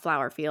Carlsbad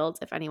Flower Fields.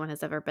 If anyone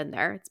has ever been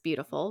there, it's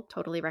beautiful.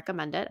 Totally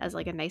recommend it as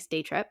like a nice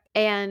day trip.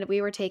 And we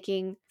were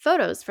taking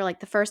photos for like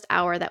the first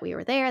hour that we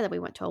were there. Then we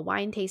went to a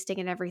wine tasting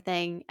and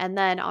everything. And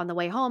then on the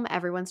way home,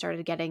 everyone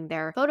started getting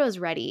their photos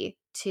ready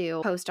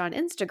to post on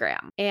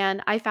Instagram.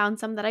 And I found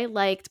some that I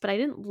liked, but I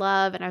didn't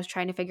love, and I was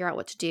trying to figure out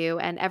what to do.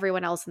 And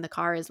everyone else in the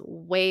car is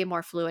way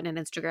more fluent in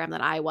Instagram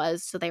than I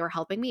was. So they were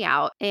helping me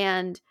out.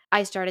 And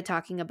I started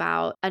talking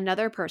about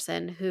another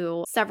person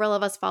who several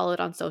of us followed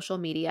on social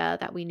media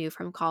that we knew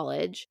from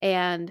college.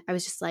 And I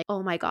was just like,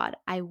 oh my God,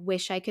 I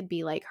wish I could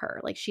be like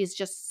her. Like, she's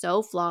just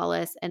so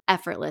flawless and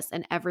effortless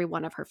in every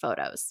one of her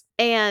photos.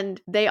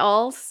 And they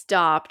all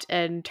stopped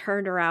and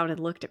turned around and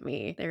looked at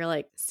me. They were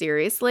like,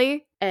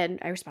 seriously? And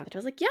I responded. I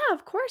was like, yeah,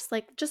 of course.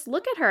 Like, just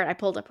look at her. And I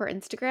pulled up her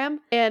Instagram.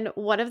 And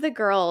one of the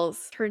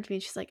girls turned to me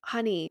and she's like,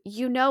 honey,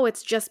 you know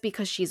it's just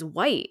because she's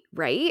white,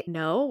 right?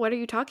 No, what are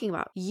you talking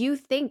about? You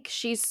think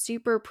she's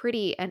super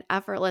pretty and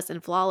effortless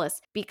and flawless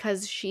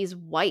because she's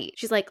white.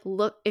 She's like,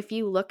 look, if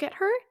you look at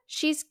her,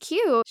 she's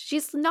cute.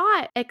 She's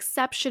not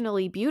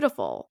exceptionally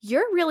beautiful.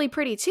 You're really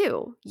pretty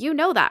too. You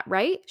know that,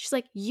 right? She's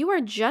like, you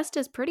are just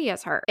as pretty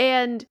as her.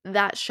 And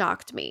that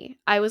shocked me.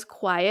 I was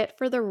quiet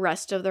for the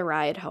rest of the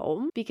ride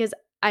home because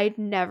I'd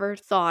never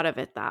thought of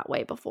it that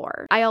way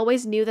before. I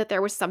always knew that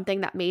there was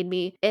something that made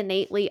me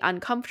innately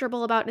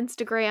uncomfortable about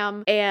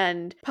Instagram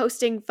and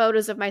posting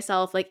photos of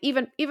myself, like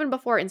even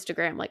before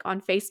Instagram, like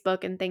on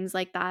Facebook and things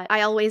like that.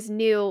 I always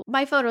knew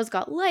my photos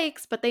got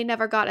likes, but they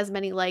never got as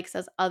many likes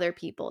as other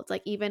people. It's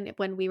like even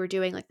when we were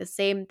doing like the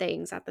same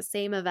things at the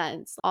same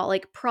events, all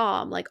like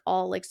prom, like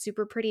all like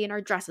super pretty in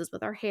our dresses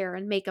with our hair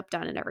and makeup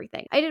done and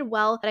everything. I did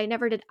well, but I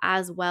never did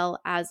as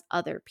well as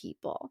other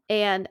people.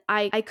 And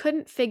I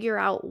couldn't figure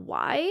out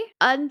why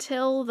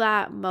until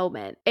that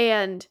moment.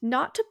 And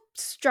not to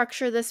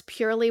structure this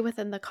purely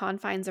within the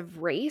confines of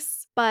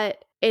race,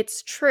 but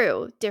it's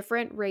true.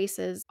 Different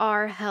races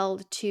are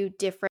held to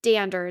different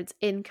standards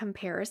in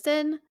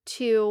comparison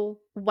to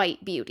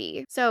white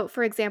beauty. So,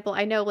 for example,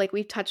 I know like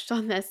we've touched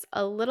on this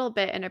a little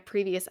bit in a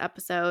previous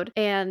episode,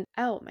 and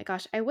oh my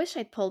gosh, I wish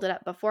I'd pulled it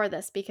up before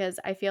this because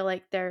I feel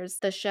like there's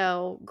the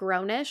show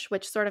Grownish,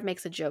 which sort of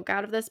makes a joke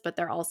out of this, but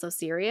they're also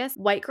serious.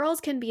 White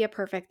girls can be a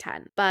perfect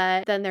 10,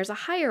 but then there's a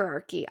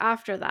hierarchy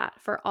after that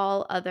for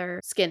all other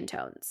skin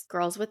tones.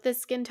 Girls with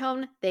this skin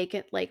tone, they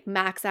can like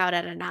max out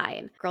at a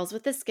 9. Girls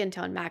with this skin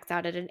tone max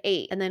out at an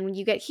 8. And then when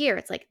you get here,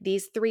 it's like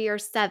these 3 are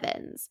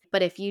 7s.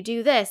 But if you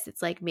do this,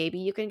 it's like maybe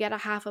you can get a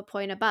half a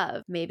point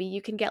above. Maybe you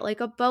can get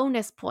like a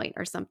bonus point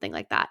or something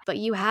like that. But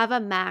you have a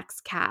max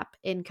cap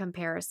in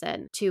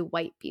comparison to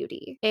white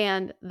beauty.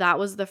 And that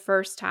was the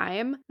first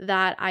time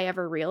that I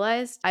ever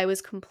realized I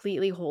was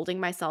completely holding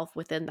myself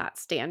within that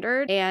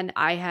standard. And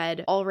I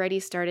had already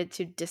started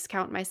to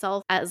discount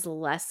myself as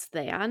less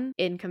than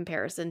in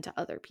comparison to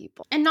other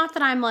people. And not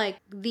that I'm like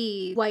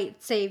the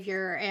white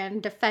savior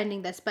and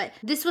defending this, but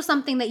this was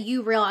something that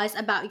you realized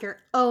about your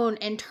own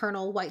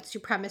internal white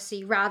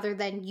supremacy rather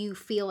than you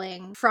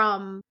feeling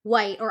from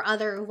white or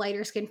other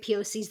lighter skinned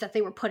POCs that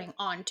they were putting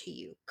onto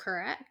you,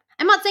 correct?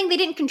 I'm not saying they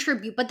didn't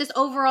contribute, but this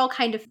overall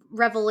kind of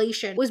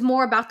revelation was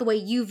more about the way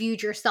you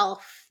viewed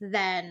yourself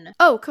than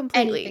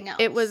completely. Anything else.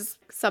 It was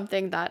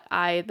something that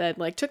I then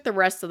like took the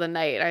rest of the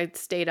night. I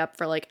stayed up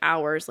for like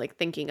hours like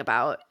thinking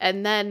about,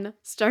 and then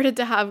started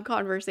to have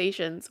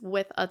conversations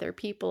with other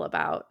people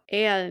about,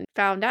 and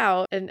found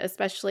out, and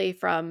especially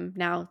from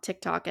now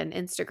TikTok and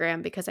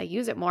Instagram because I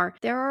use it more,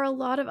 there are a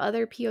lot of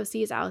other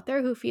POCs out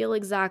there who feel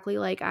exactly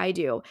like I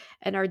do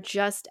and are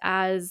just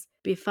as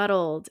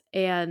befuddled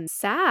and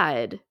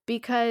sad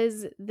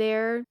because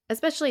they're,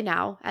 especially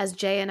now as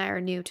Jay and I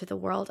are new to the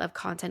world of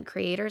content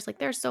creators, like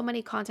there's so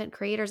many content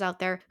creators out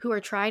there who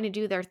are trying to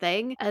do their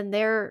thing and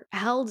they're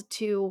held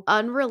to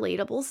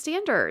unrelatable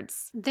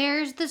standards.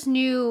 There's this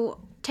new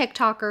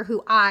TikToker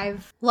who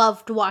I've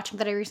loved watching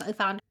that I recently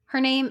found.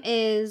 Her name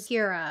is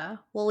Kira.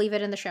 We'll leave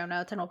it in the show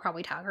notes and we'll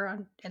probably tag her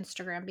on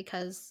Instagram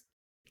because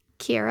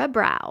Kira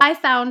Brow. I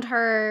found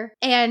her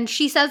and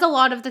she says a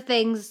lot of the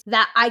things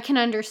that I can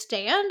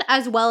understand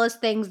as well as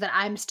things that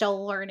I'm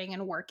still learning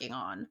and working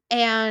on.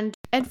 And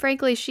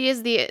frankly, she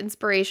is the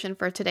inspiration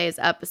for today's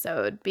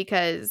episode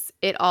because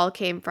it all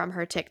came from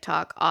her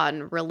TikTok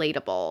on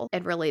relatable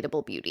and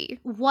relatable beauty.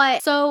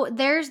 So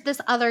there's this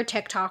other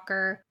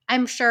TikToker.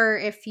 I'm sure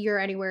if you're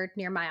anywhere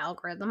near my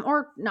algorithm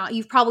or not,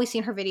 you've probably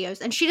seen her videos.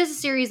 And she does a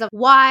series of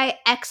why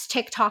X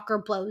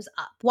TikToker blows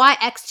up, why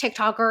X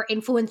TikToker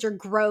influencer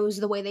grows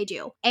the way they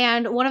do.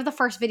 And one of the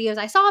first videos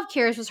I saw of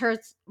Kira's was her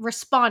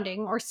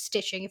responding or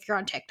stitching, if you're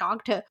on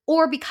TikTok, to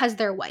or because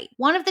they're white.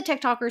 One of the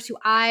TikTokers who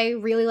I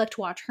really like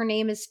to watch, her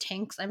name is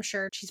Tinks. I'm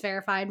sure she's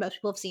verified. Most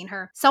people have seen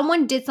her.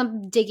 Someone did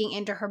some digging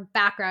into her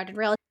background and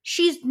realized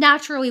she's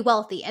naturally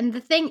wealthy. And the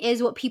thing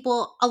is, what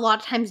people a lot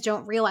of times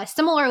don't realize,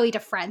 similarly to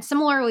friends,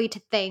 similarly to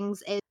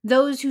things, is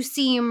those who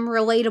seem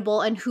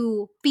relatable and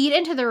who feed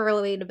into their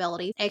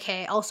relatability,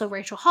 aka also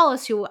Rachel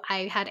Hollis, who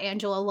I had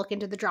Angela look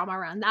into the drama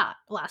around that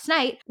last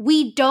night,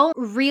 we don't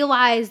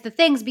realize the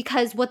things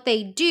because what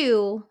they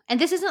do, and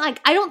this isn't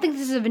like, I don't think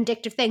this is a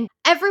vindictive thing.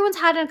 Everyone's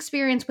had an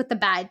experience with the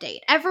bad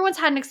date. Everyone's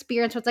had an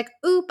experience where it's like,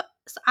 oops,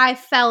 I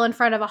fell in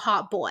front of a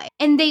hot boy.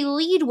 And they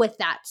lead with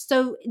that.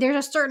 So there's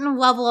a certain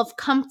level of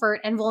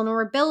comfort and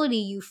vulnerability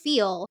you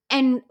feel.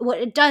 And what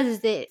it does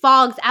is it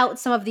fogs out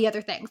some of the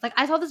other things. Like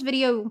I saw this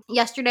video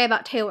yesterday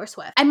about Taylor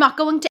Swift. I'm not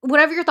going to,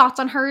 whatever your thoughts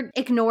on her,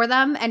 ignore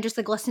them and just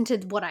like listen to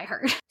what I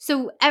heard.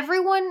 So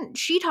everyone,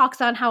 she talks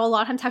on how a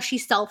lot of times how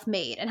she's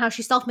self-made and how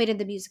she's self-made in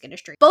the music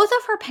industry. Both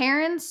of her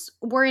parents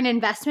were in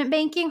investment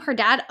banking. Her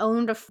dad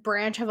owned a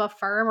branch of a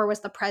firm or was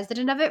the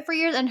president of it for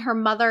years. And her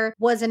mother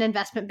was an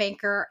investment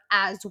banker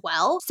as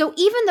well. So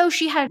even though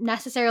she had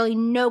necessarily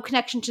no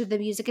connection to the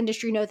music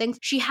industry, no things,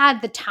 she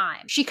had the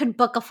time. She could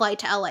book a flight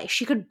to LA.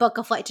 She could book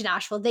a flight to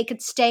Nashville. They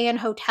could stay in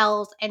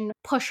hotels and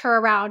push her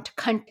around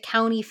to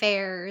county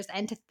fairs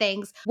and to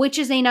things, which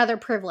is another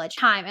privilege,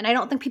 time. And I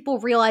don't think people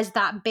realize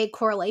that big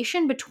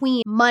correlation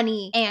between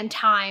money and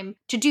time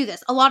to do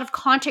this. A lot of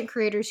content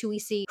creators who we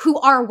see who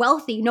are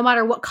wealthy, no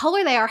matter what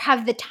color they are,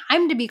 have the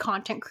time to be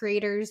content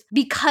creators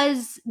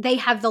because they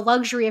have the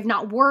luxury of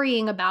not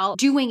worrying about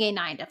doing a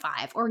 9 to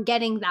 5 or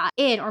getting that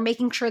in or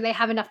making sure they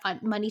have enough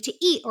money to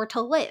eat or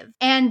to live.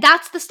 And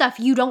that's the stuff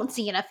you don't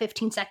see in a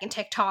 15-second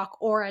TikTok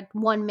or a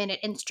 1-minute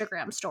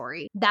Instagram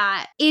story.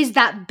 That is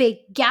that big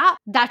gap.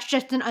 That's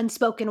just an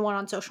unspoken one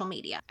on social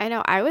media. I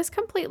know. I was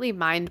completely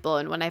mind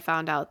blown when I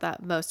found out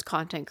that most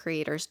content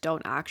creators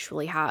don't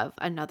actually have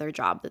another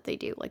job that they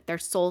do. Like their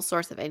sole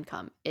source of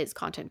income is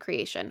content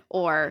creation,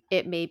 or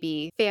it may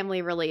be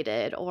family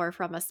related or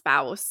from a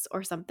spouse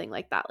or something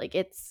like that. Like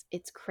it's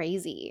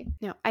crazy.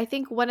 I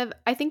think one of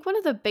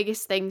the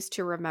biggest things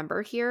to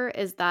remember here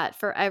is that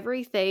for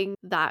everything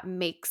that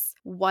makes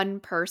one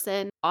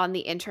person on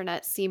the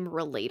internet seem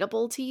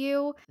relatable to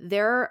you,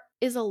 there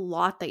is a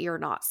lot that you're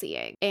not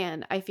seeing.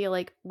 And I feel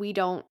like we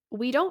don't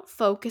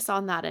focus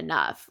on that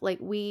enough. Like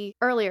we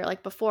earlier,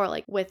 like before,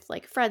 like with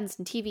like friends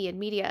and TV and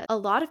media, a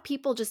lot of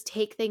people just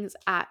take things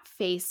at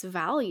face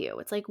value.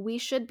 It's like we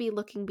should be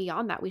looking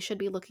beyond that. We should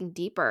be looking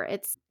deeper.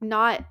 It's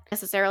not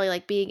necessarily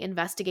like being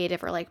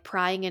investigative or like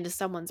prying into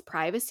someone's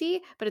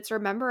privacy, but it's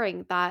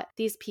remembering that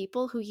these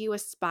people who you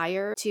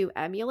aspire to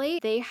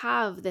emulate, they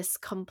have this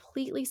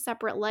completely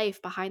separate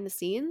life behind the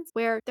scenes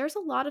where there's a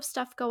lot of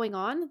stuff going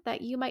on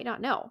that you might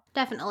not know.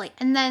 Definitely.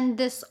 And then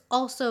this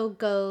also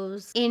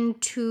goes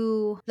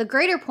into the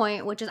greater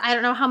point, which is, I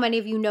don't know how many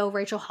of you know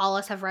Rachel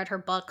Hollis, have read her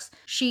books.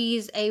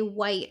 She's a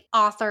white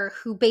author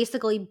who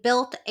basically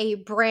built a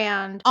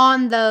brand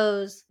on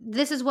those,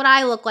 this is what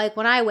I look like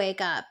when I wake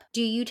up.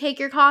 Do you take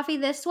your coffee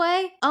this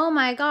way? Oh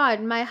my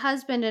God, my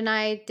husband and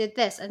I did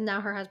this. And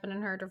now her husband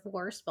and her are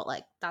divorced, but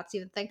like that's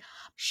even a thing.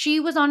 She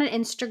was on an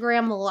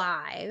Instagram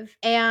live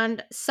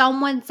and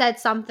someone said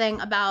something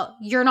about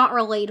you're not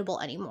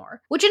relatable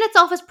anymore, which in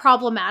itself is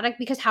problematic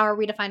because how are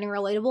we defining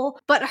relatable?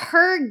 But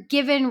her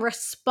given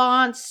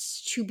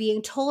response to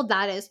being told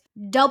that is,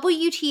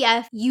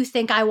 WTF you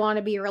think I want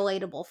to be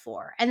relatable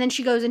for? And then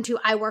she goes into,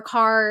 I work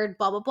hard,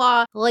 blah, blah,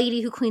 blah,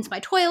 lady who cleans my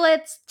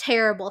toilets,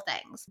 terrible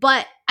things.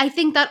 But I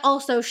think that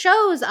also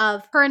shows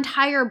of her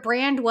entire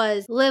brand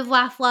was live,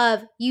 laugh,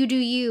 love, you do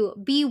you,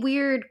 be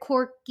weird,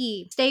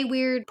 quirky, stay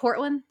weird,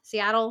 Portland,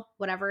 Seattle,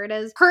 whatever it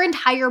is. Her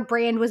entire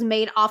brand was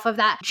made off of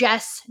that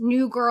Jess,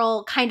 new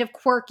girl, kind of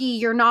quirky.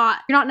 You're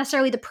not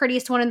necessarily the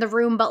prettiest one in the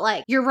room, but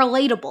like you're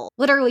relatable.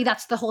 Literally,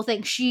 that's the whole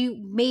thing.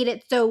 She made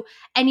it so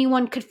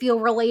anyone could feel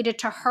related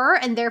to her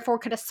and therefore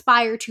could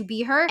aspire to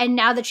be her. And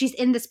now that she's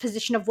in this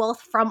position of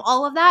wealth from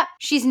all of that,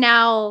 she's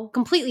now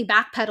completely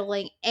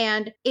backpedaling.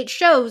 And it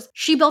shows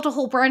she built a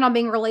whole brand on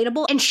being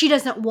relatable and she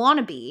doesn't want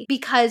to be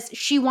because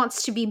she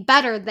wants to be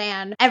better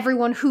than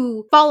everyone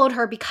who followed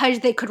her because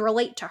they could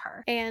relate to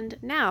her. And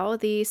now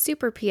the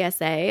super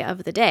PSA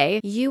of the day,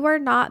 you are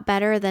not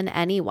better than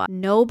anyone.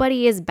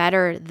 Nobody is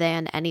better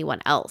than anyone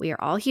else. We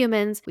are all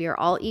humans. We are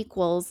all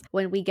equals.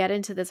 When we get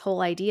into this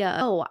whole idea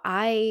of, oh,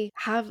 I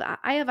have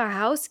a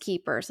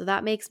housekeeper, so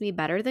that makes me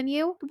better than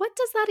you. What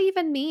does that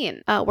even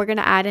mean? We're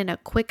gonna add in a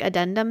quick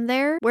addendum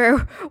there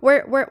where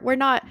we're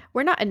not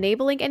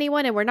enabling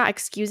anyone and we're not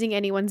excusing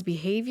anyone's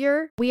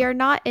behavior. We are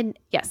not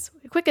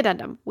quick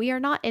addendum. We are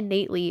not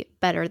innately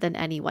better than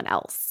anyone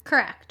else.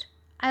 Correct.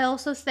 I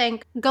also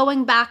think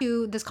going back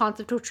to this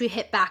concept, which we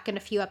hit back in a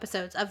few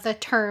episodes, of the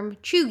term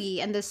cheugy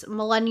and this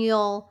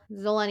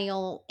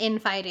millennial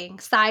infighting,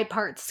 side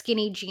parts,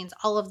 skinny jeans,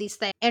 all of these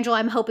things. Angela,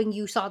 I'm hoping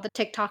you saw the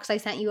TikToks I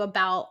sent you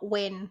about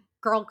when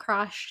girl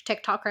crush,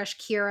 TikTok crush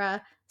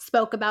Kira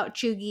spoke about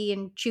cheugy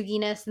and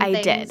cheuginess and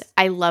things. I did.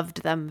 I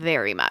loved them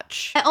very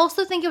much. I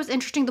also think it was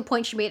interesting the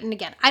point she made. And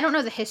again, I don't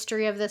know the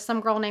history of this. Some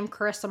girl named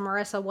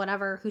Marissa,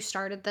 whatever, who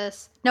started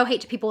this. No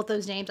hate to people with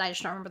those names. I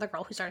just don't remember the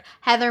girl who started.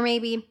 Heather,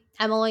 maybe.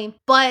 Emily.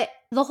 But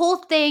the whole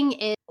thing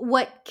is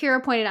what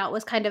Kira pointed out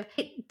was kind of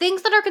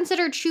things that are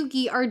considered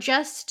cheugy are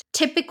just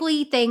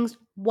typically things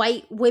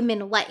white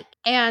women like.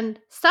 And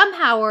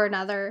somehow or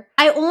another,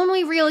 I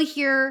only really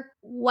hear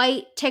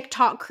white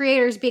TikTok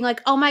creators being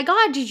like, oh my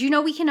God, did you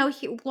know we can no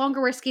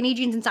longer wear skinny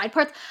jeans and side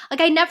parts?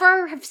 Like, I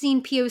never have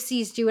seen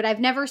POCs do it.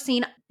 I've never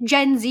seen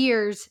Gen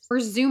Zers or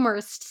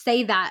Zoomers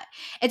say that.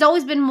 It's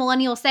always been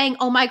millennials saying,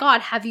 oh my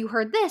God, have you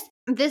heard this?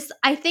 This,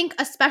 I think,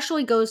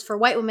 especially goes for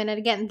white women. And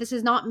again, this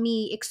is not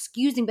me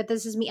excusing, but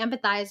this is me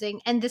empathizing.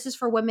 And this is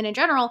for women in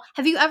general.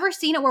 Have you ever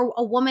seen it where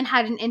a woman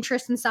had an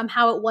interest and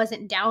somehow it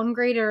wasn't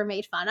downgraded or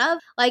made fun of?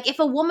 Like, if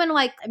a woman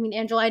like, I mean,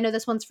 Angela, I know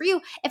this one's for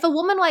you. If a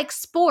woman likes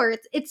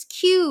sports, it's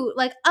cute.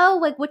 Like, oh,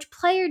 like which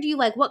player do you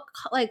like?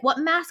 What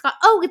mascot?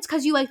 Oh, it's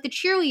because you like the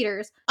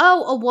cheerleaders.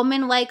 Oh, a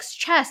woman likes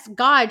chess.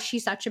 God,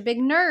 she's such a big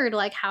nerd.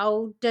 Like,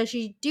 how does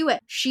she do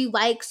it? She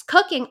likes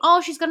cooking.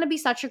 Oh, she's gonna be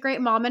such a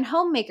great mom and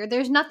homemaker.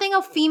 There's nothing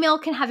a female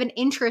can have an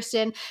interest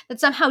in that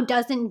somehow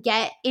doesn't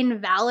get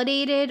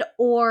invalidated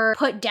or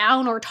put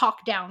down or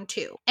talked down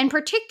to. And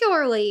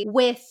particularly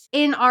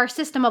within our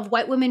system of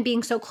white women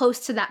being so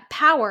close to that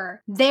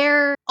power,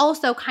 they're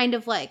also kind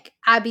of like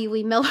Abby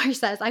Lee Miller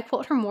says, I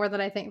quote her more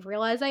than I think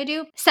realize I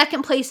do.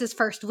 Second place is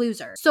first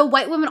loser. So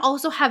white women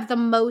also have the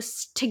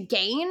most to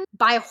gain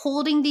by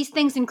holding these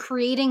things and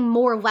creating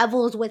more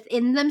levels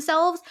within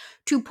themselves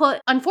to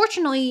put,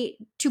 unfortunately,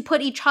 to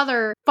put each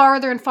other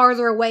farther and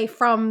farther away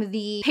from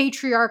the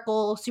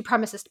patriarchal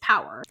supremacist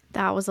power.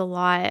 That was a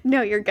lot.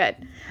 No, you're good.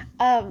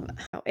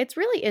 It's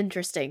really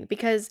interesting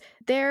because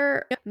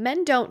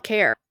men don't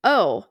care.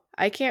 Oh,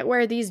 I can't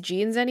wear these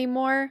jeans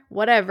anymore.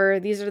 Whatever.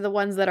 These are the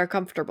ones that are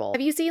comfortable.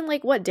 Have you seen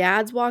like what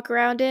dads walk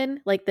around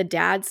in? Like the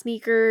dad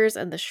sneakers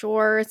and the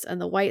shorts and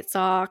the white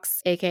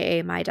socks,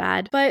 aka my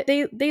dad. But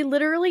they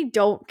literally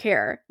don't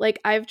care. Like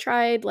I've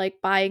tried like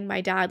buying my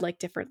dad like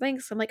different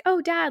things. I'm like,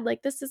 oh dad,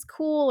 like this is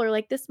cool, or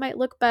like this might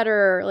look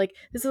better, or like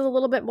this is a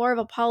little bit more of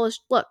a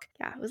polished look.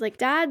 Yeah, it was like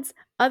dads,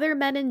 other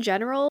men in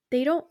general,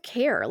 they don't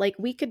care. Like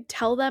we could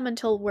tell them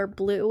until we're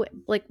blue.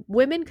 Like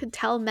women could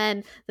tell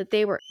men that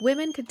they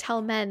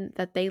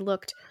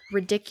looked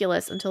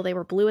ridiculous until they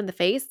were blue in the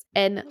face,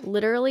 and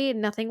literally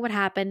nothing would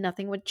happen,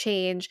 nothing would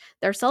change.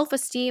 Their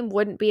self-esteem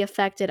wouldn't be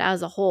affected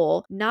as a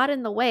whole, not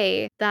in the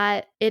way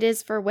that it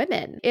is for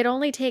women. It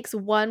only takes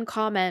one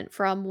comment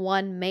from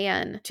one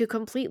man to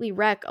completely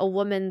wreck a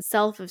woman's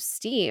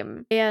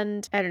self-esteem.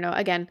 And I don't know,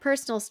 again,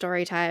 personal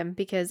story time,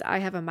 because I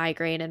have a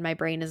migraine and my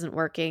brain isn't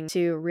working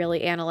to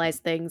really analyze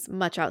things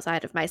much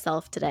outside of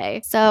myself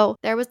today. So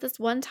there was this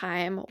one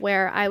time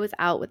where I was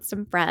out with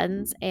some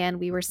friends and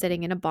we were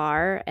sitting in a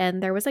bar,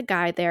 and there was a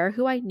guy there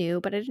who I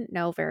knew but I didn't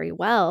know very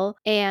well.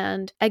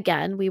 And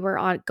again, we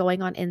were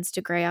going on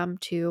Instagram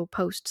to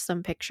post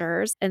some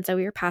pictures, and so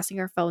we were passing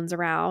our phones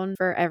around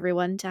for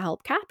everyone to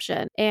help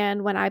caption.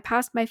 And when I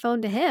passed my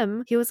phone to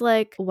him, he was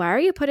like, why are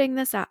you putting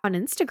this out on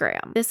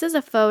Instagram? This is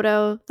a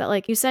photo that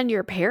like you send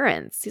your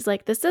parents. He's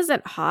like, this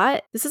isn't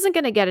hot. This isn't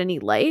gonna get any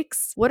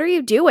likes. What are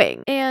you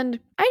doing? And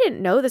I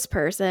didn't know this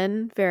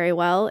person very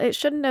well. It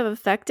shouldn't have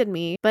affected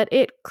me, but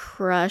it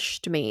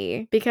crushed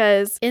me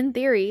because in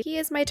theory, he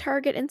is my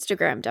target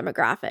Instagram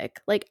demographic.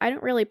 Like I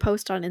don't really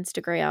post on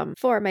Instagram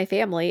for my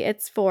family.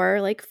 It's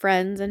for like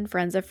friends and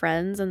friends of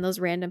friends and those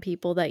random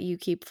people that you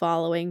keep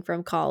following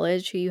from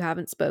college who you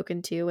haven't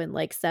spoken to in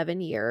like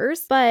 7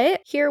 years.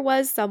 But here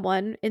was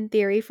someone in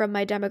theory from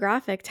my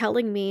demographic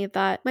telling me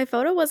that my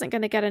photo wasn't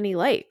going to get any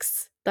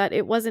likes, that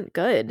it wasn't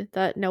good,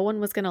 that no one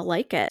was going to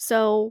like it.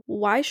 So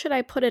why should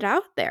I put it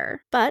out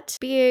there? But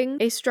being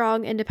a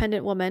strong,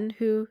 independent woman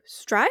who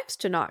strives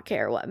to not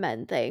care what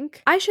men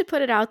think, I should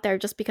put it out there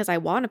just because I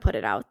want to put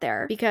it out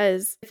there.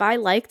 Because if I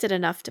liked it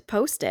enough to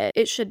post it,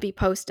 it should be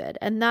posted.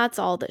 And that's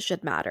all that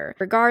should matter,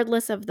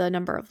 regardless of the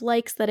number of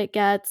likes that it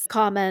gets,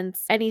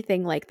 comments,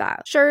 anything like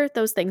that. Sure,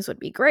 those things would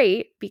be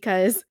great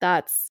because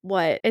that's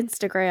what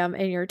Instagram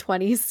in your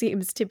 20s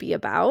seems to be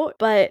about.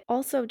 But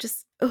also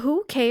just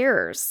who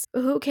cares?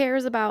 Who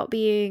cares about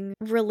being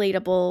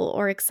relatable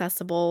or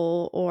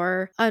accessible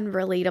or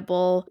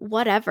unrelatable?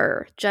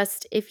 Whatever.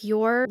 Just if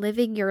you're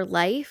living your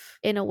life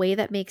in a way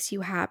that makes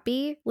you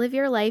happy, live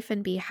your life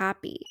and be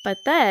happy. But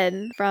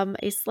then, from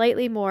a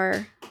slightly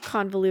more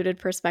convoluted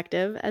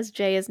perspective, as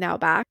Jay is now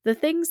back, the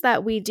things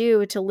that we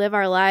do to live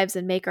our lives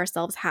and make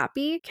ourselves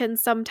happy can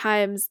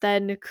sometimes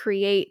then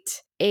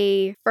create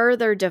a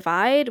further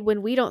divide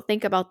when we don't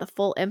think about the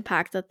full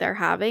impact that they're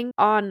having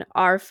on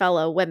our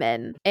fellow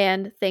women.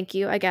 And thank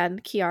you again,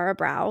 Kiara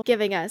Brow,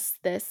 giving us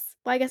this.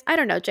 Well, I guess, I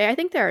don't know, Jay, I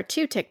think there are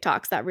 2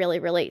 TikToks that really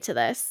relate to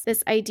this.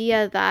 This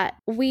idea that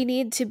we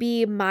need to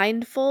be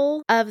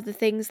mindful of the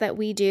things that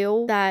we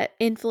do that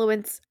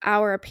influence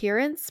our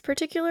appearance,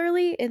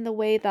 particularly in the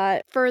way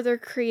that further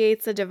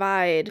creates a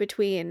divide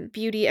between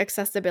beauty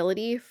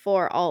accessibility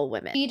for all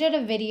women. We did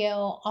a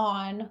video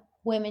on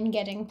women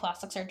getting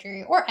plastic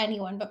surgery, or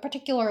anyone, but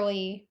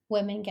particularly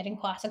women getting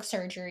plastic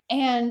surgery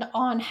and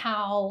on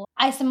how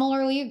I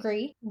similarly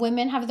agree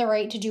women have the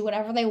right to do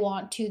whatever they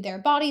want to their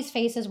bodies,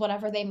 faces,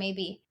 whatever they may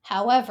be.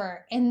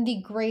 However, in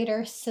the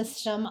greater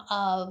system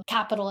of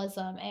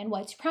capitalism and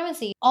white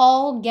supremacy,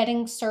 all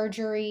getting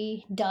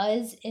surgery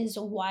does is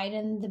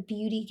widen the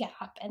beauty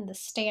gap and the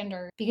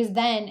standard, because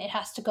then it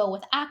has to go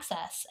with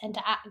access,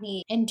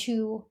 and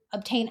to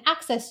obtain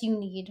access you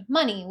need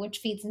money, which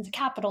feeds into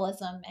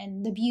capitalism,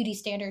 and the beauty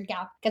standard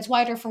gap gets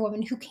wider for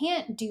women who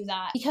can't do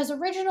that. Because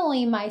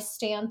originally my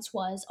stance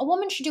was a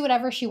woman should do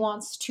whatever she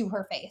wants to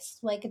her face.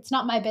 Like, it's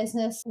not my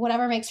business,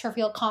 whatever makes her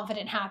feel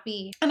confident,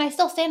 happy. And I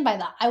still stand by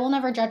that. I will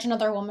never judge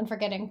another woman for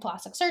getting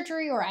plastic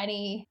surgery or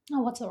any,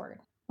 what's the word?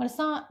 When it's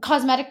not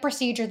cosmetic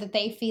procedure that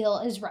they feel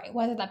is right,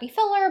 whether that be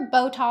filler,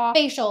 Botox,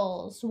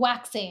 facials,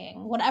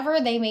 waxing, whatever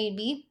they may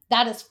be,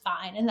 that is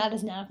fine and that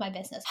is none of my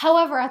business.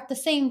 However, at the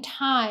same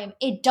time,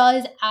 it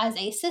does as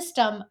a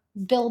system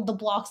build the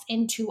blocks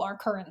into our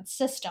current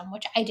system,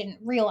 which I didn't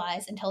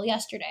realize until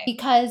yesterday.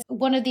 Because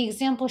one of the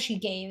examples she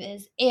gave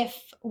is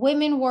if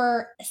women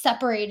were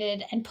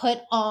separated and put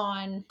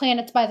on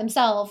planets by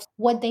themselves,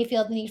 would they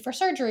feel the need for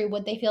surgery?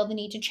 Would they feel the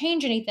need to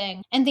change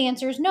anything? And the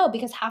answer is no,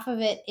 because half of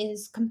it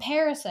is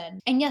comparison.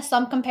 And yes,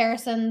 some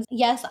comparisons,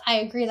 yes, I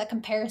agree that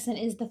comparison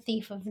is the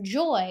thief of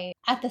joy.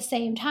 At the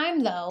same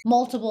time, though,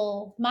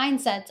 multiple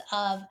mindsets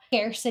of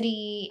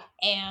scarcity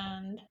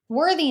and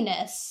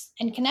worthiness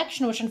and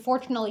connection, which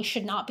unfortunately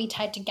should not be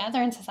tied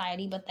together in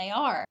society, but they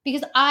are.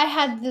 Because I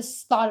had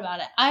this thought about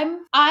it.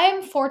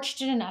 I'm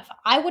fortunate enough.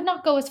 I would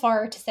not go as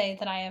far to say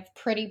that I have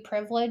pretty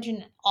privilege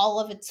in all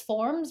of its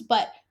forms,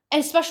 but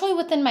especially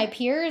within my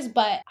peers,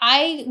 but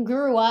I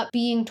grew up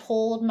being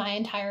told my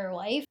entire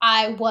life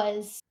I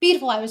was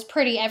beautiful, I was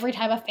pretty every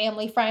time a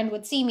family friend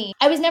would see me.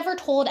 I was never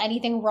told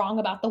anything wrong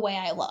about the way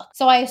I look.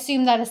 So I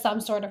assume that is some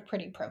sort of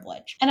pretty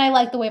privilege. And I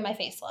like the way my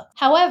face looked.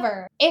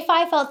 However, if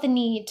I felt the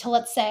need to,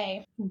 let's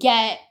say,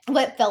 get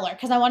lip filler,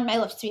 because I wanted my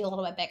lips to be a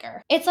little bit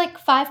bigger, it's like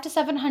 $500 to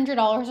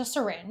 $700 a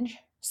syringe.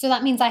 So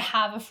that means I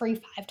have a free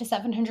 $500 to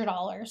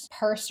 $700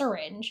 per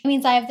syringe. It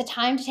means I have the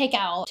time to take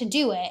out to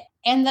do it,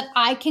 and that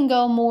I can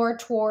go more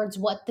towards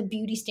what the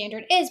beauty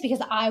standard is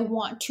because I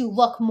want to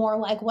look more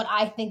like what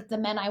I think the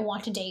men I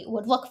want to date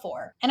would look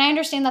for. And I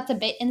understand that's a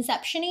bit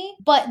inception-y,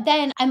 but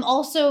then I'm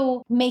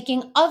also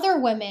making other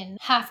women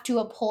have to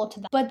uphold to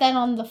that. But then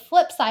on the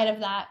flip side of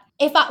that,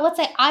 if let's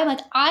say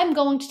I'm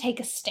going to take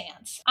a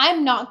stance.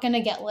 I'm not going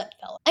to get lip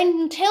filler.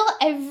 Until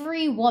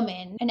every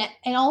woman and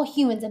all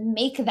humans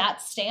make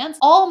that stance,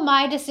 all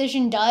my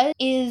decision does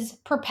is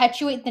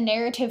perpetuate the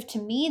narrative to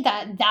me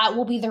that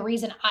will be the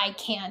reason I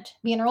can't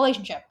be in a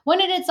relationship.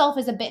 When it itself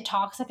is a bit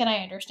toxic, and I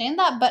understand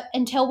that, but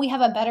until we have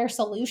a better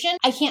solution,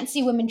 I can't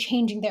see women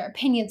changing their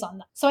opinions on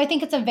that. So I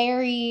think it's a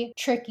very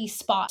tricky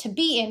spot to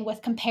be in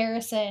with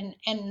comparison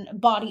and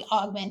body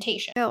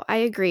augmentation. No, I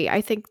agree.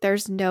 I think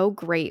there's no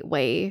great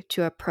way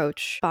to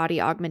approach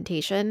body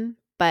augmentation,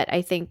 but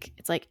I think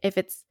it's like if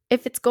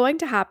it's going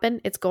to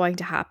happen, it's going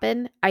to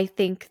happen. I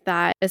think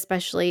that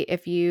especially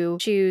if you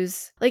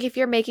choose, like if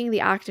you're making the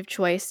active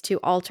choice to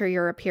alter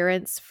your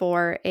appearance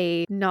for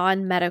a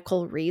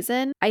non-medical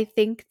reason, I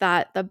think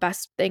that the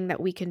best thing that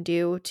we can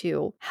do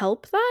to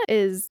help that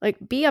is like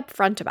be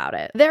upfront about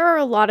it. There are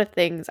a lot of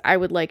things I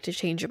would like to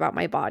change about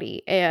my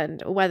body,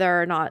 and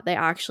whether or not they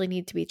actually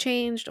need to be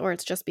changed or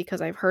it's just because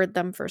I've heard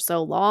them for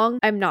so long,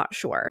 I'm not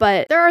sure.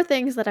 But there are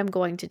things that I'm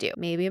going to do.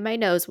 Maybe my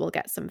nose will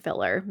get some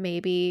filler.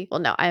 Maybe,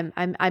 well, no,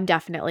 I'm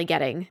definitely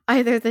getting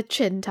either the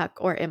chin tuck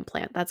or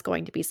implant. That's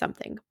going to be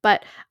something.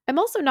 But I'm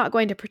also not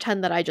going to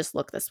pretend that I just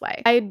look this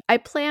way. I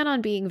plan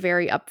on being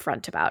very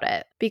upfront about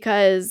it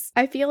because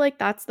I feel like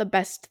that's the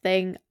best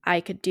thing I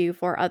could do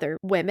for other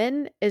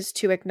women is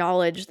to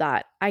acknowledge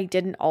that I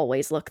didn't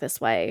always look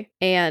this way.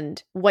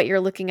 And what you're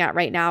looking at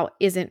right now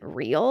isn't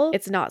real.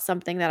 It's not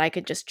something that I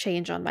could just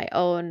change on my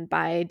own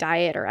by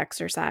diet or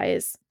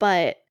exercise,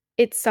 but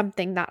it's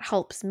something that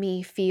helps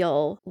me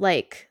feel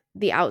like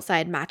the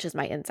outside matches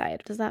my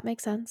inside. Does that make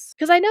sense?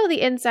 Because I know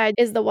the inside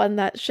is the one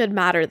that should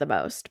matter the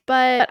most,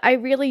 but I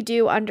really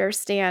do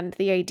understand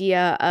the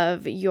idea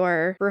of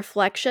your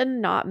reflection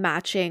not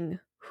matching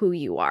who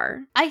you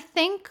are. I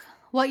think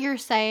what you're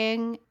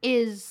saying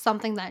is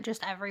something that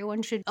just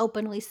everyone should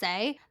openly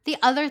say. The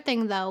other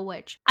thing though,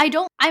 which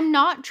I'm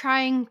not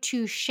trying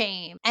to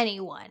shame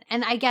anyone.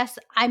 And I guess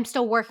I'm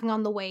still working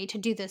on the way to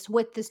do this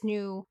with this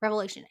new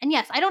revelation. And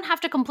yes, I don't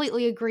have to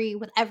completely agree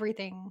with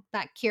everything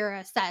that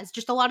Kira says.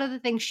 Just a lot of the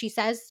things she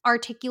says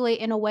articulate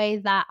in a way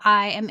that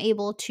I am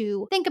able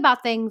to think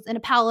about things in a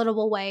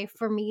palatable way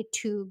for me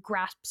to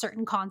grasp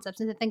certain concepts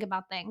and to think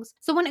about things.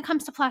 So when it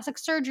comes to plastic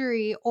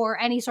surgery or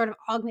any sort of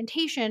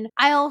augmentation,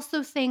 I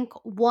also think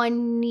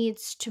one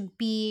needs to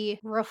be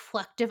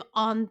reflective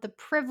on the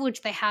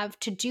privilege they have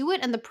to do it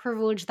and the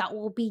privilege that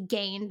will be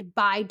gained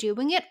by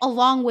doing it,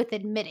 along with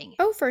admitting it.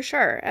 Oh, for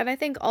sure. And I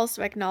think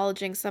also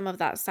acknowledging some of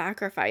that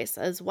sacrifice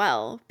as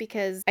well,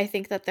 because I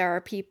think that there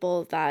are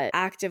people that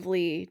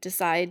actively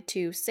decide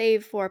to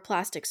save for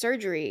plastic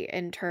surgery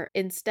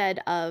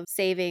instead of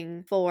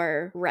saving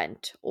for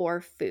rent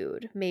or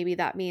food. Maybe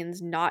that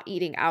means not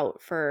eating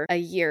out for a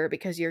year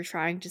because you're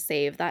trying to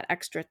save that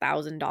extra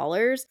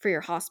 $1,000 for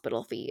your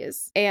hospital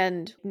fees.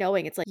 And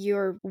knowing it's like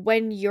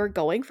when you're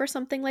going for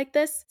something like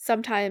this,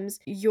 sometimes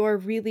you're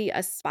really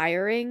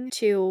aspiring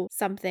to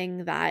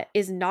something that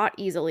is not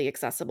easily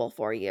accessible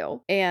for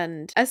you.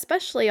 And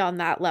especially on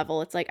that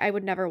level, it's like I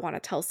would never want to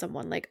tell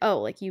someone like, oh,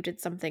 like you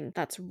did something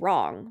that's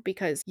wrong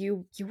because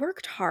you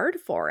worked hard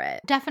for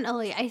it.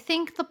 Definitely. I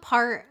think the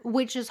part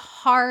which is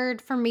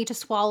hard for me to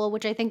swallow,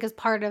 which I think is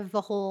part of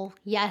the whole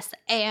yes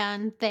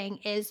and thing,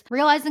 is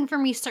realizing for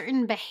me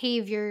certain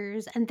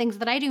behaviors and things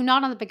that I do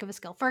not on the big of a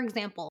scale. For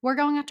example, we're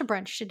going out to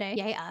brunch today.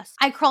 Yay us.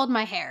 I curled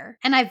my hair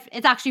and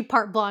it's actually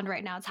part blonde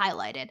right now. It's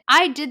highlighted.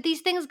 I did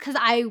these things because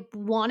I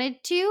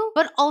wanted to,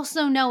 but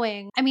also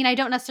knowing, I mean, I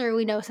don't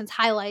necessarily know since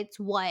highlights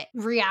what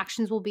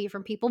reactions will be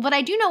from people, but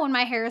I do know when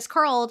my hair is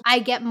curled, I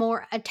get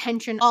more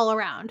attention all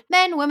around.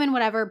 Men, women,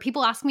 whatever.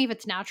 People ask me if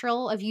it's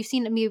natural. Have you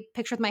seen me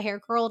picture with my hair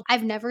curled?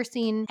 I've never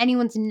seen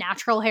anyone's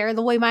natural hair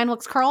the way mine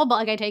looks curled, but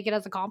like I take it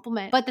as a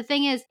compliment. But the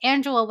thing is,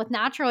 Angela with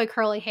naturally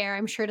curly hair,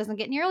 I'm sure doesn't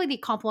get nearly the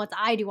compliments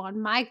I do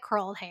on my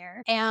curled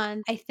hair.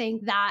 And I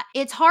think that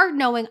it's hard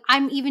knowing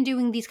I'm even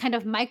doing these kind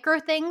of micro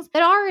things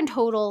that are in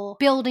total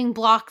building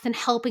blocks and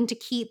helping to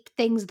keep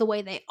things the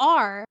way they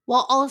are,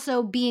 while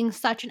also being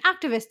such an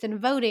activist and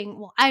voting.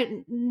 Well,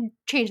 I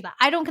change that.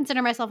 I don't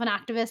consider myself an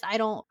activist.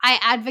 I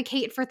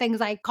advocate for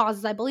things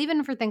causes I believe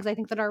in, for things I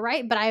think that are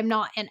right, but I am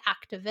not an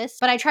activist.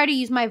 But I try to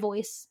use my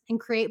voice and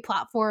create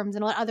platforms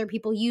and let other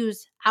people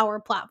use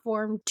our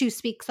platform to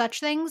speak such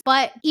things.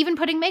 But even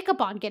putting makeup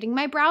on, getting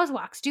my brows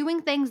waxed,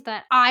 doing things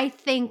that I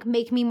think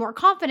make me more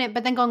confident,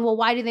 but then going, well,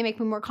 why do they make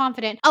me more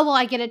confident? Oh, well,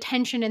 I get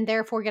attention and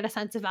therefore get a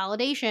sense of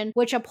validation,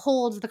 which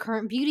upholds the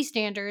current beauty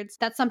standards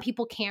that some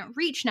people can't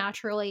reach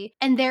naturally.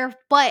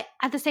 But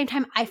at the same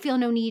time, I feel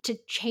no need to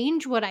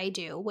change what I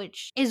do,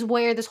 which is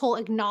where this whole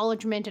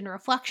acknowledgement and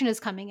reflection is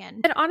coming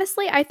in. And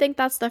honestly, I think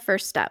that's the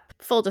first step.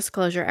 Full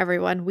disclosure,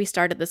 everyone, we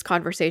started this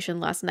conversation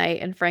last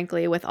night, and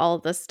frankly, with all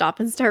of the stop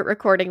and start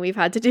recording we've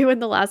had to do in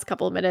the last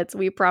couple of minutes,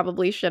 we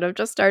probably should have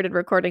just started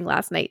recording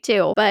last night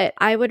too. But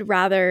I would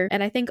rather,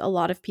 and I think a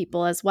lot of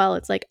people as well,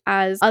 it's like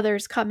as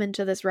others come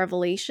into this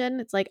revelation,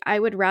 it's like I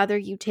would rather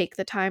you take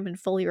the time and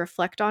fully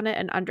reflect on it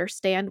and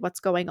understand what's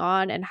going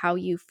on and how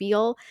you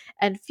feel,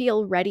 and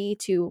feel ready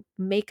to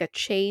make a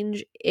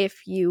change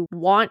if you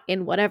want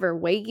in whatever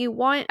way you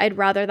want. I'd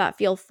rather that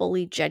feel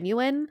fully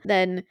genuine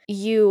than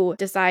you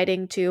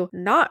deciding to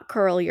not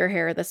curl your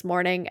hair this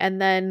morning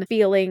and then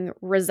feeling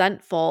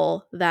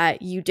resentful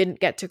that you didn't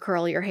get to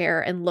curl your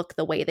hair and look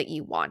the way that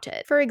you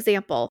wanted. For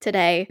example,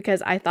 today,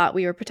 because I thought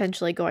we were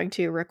potentially going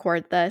to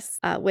record this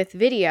with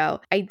video,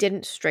 I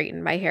didn't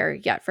straighten my hair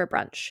yet for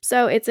brunch.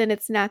 So it's in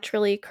its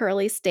naturally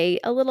curly state,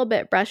 a little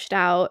bit brushed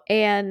out.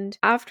 And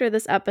after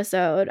this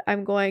episode,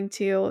 I'm going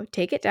to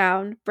take it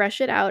down,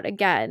 brush it out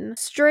again,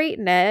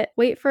 straighten it,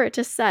 wait for it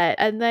to set,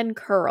 and then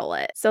curl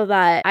it so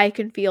that I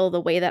can feel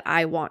the way that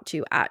I want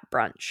to at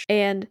brunch.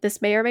 And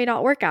this may or may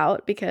not work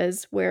out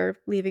because we're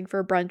leaving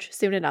for brunch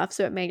soon enough,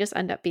 so it may just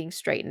end up being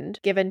straightened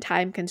given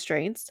time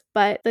constraints.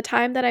 But the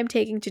time that I'm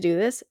taking to do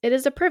this, it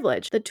is a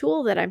privilege. The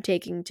tool that I'm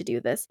taking to do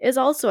this is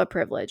also a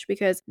privilege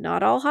because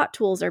not all hot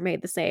tools are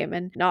made the same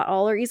and not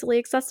all are easily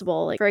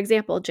accessible. Like, for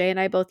example, Jay and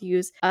I both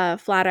use a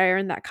flat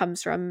iron that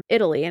comes from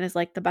Italy and is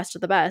like the best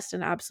of the best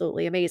and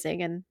absolutely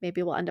amazing. And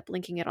maybe we'll end up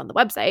linking it on the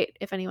website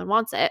if anyone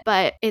wants it.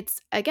 But it's,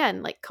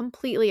 again, like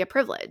completely a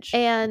privilege.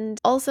 And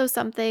also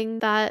something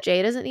that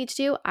Jay doesn't need to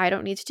do, I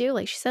don't need to do.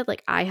 Like she said,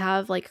 like I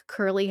have like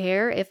curly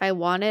hair. If I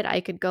wanted,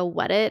 I could go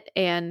wet it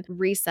and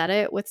reset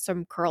it with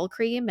some curl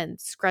cream and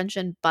scrunch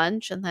and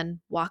bunch and then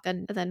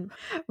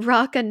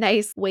rock a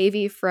nice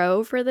wavy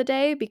fro for the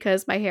day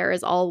because my hair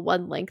is all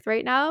one length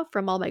right now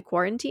from all my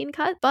quarantine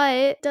cuts. But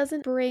it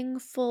doesn't bring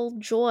full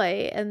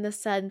joy in the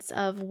sense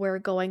of we're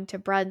going to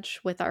brunch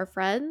with our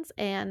friends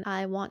and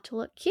I want to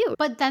look cute.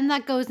 But then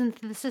that goes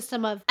into the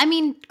system of, I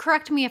mean,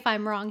 correct me if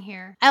I'm wrong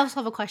here. I also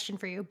have a question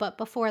for you, but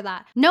before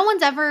that, no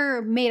one's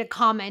ever made a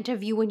comment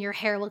of you when your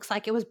hair looks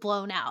like it was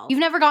blown out. You've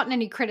never gotten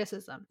any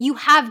criticism. You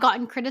have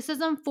gotten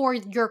criticism for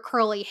your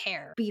curly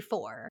hair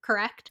before,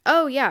 correct?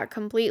 Oh yeah,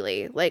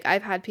 completely. Like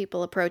I've had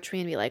people approach me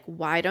and be like,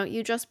 why don't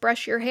you just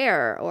brush your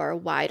hair? Or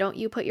why don't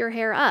you put your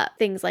hair up?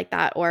 Things like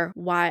that. Or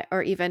why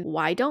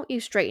don't you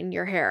straighten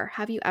your hair?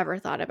 Have you ever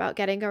thought about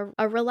getting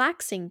a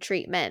relaxing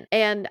treatment?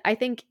 And I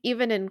think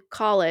even in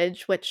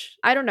college, which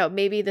I don't know,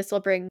 maybe this will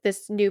bring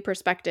this new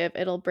perspective.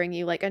 It'll bring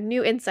you like a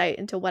new insight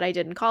into what I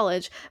did in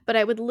college. But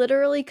I would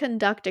literally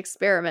conduct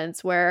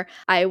experiments where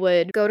I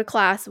would go to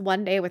class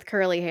one day with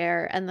curly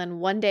hair and then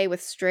one day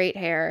with straight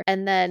hair.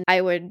 And then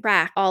I would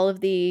track all of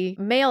the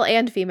male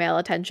and female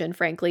attention,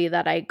 frankly,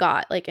 that I got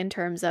got, like in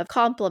terms of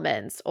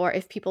compliments or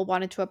if people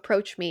wanted to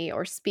approach me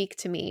or speak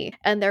to me.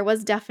 And there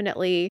was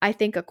definitely, I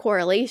think, a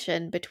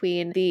correlation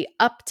between the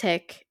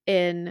uptick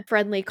in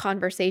friendly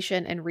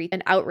conversation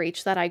and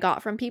outreach that I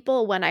got from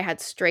people when I had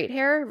straight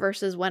hair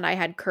versus when I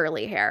had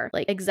curly hair.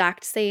 Like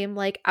exact same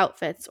like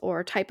outfits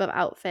or type of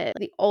outfit.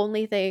 The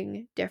only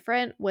thing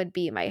different would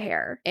be my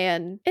hair.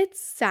 And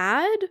it's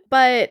sad,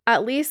 but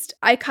at least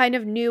I kind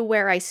of knew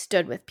where I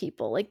stood with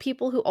people. Like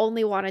people who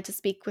only wanted to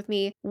speak with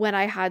me when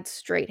I had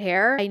straight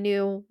hair, I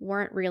knew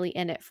weren't really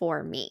in it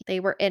for me. They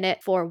were in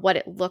it for what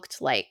it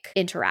looked like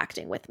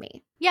interacting with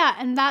me. Yeah,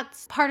 and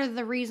that's part of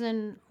the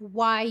reason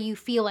why you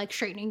feel like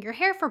straightening your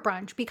hair for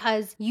brunch,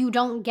 because you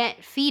don't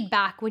get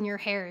feedback when your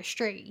hair is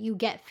straight. You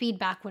get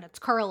feedback when it's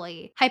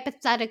curly.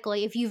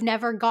 Hypothetically, if you've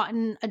never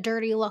gotten a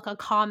dirty look, a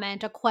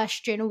comment, a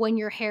question when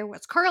your hair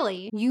was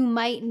curly, you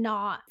might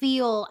not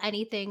feel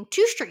anything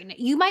to straighten it.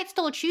 You might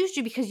still choose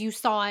to because you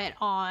saw it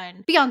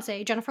on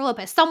Beyonce, Jennifer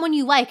Lopez, someone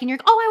you like, and you're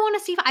like, oh, I want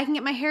to see if I can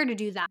get my hair to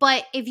do that.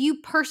 But if you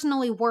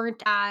personally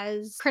weren't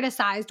as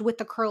criticized with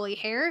the curly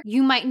hair,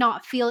 you might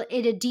not feel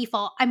it a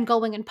default. I'm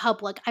going in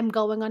public. I'm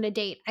going on a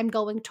date. I'm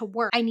going to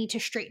work. I need to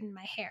straighten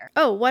my hair.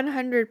 Oh,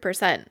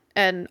 100%.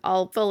 And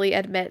I'll fully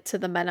admit to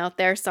the men out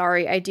there,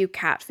 sorry, I do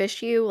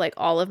catfish you. Like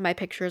all of my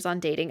pictures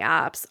on dating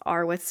apps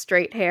are with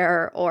straight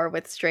hair or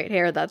with straight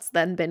hair that's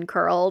then been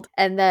curled.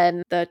 And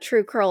then the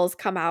true curls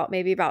come out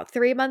maybe about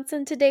 3 months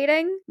into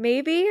dating,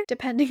 maybe,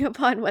 depending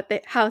upon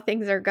how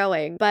things are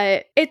going.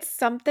 But it's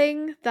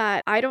something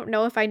that I don't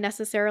know if I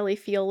necessarily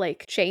feel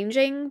like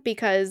changing,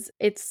 because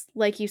it's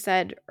like you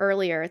said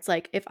earlier, it's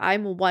like if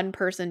I'm one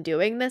person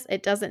doing this,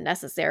 it doesn't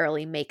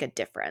necessarily make a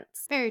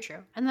difference. Very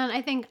true. And then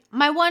I think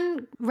my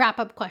one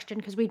wrap-up question,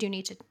 because we do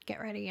need to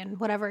get ready and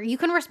whatever, you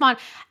can respond.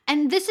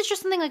 And this is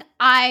just something like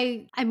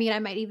I mean, I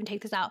might even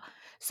take this out.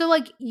 So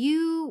like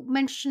you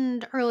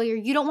mentioned earlier,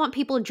 you don't want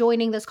people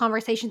joining this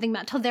conversation thing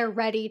until they're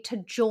ready to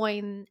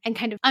join and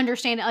kind of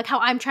understand it, like how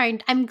I'm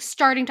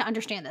starting to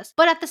understand this.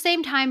 But at the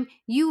same time,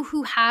 you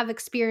who have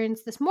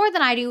experienced this more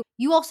than I do,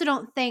 you also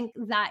don't think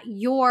that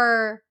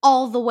you're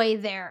all the way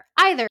there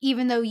either,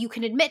 even though you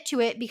can admit to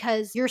it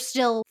because you're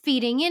still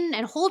feeding in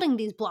and holding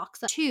these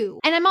blocks up too.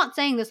 And I'm not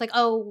saying this like,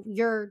 oh,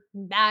 you're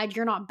bad,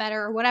 you're not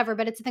better or whatever,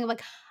 but it's a thing of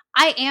like,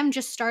 I am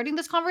just starting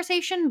this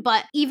conversation,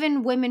 but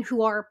even women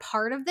who are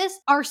part of this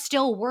are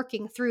still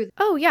working through this.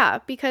 Oh, yeah,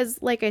 because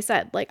like I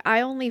said, like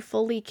I only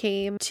fully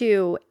came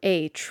to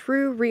a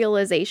true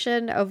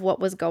realization of what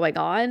was going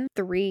on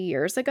 3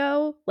 years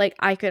ago. Like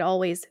I could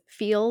always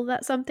feel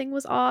that something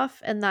was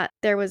off and that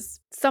there was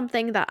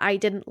something that I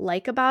didn't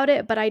like about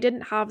it, but I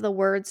didn't have the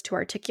words to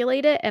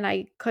articulate it and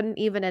I couldn't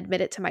even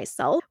admit it to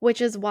myself,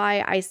 which is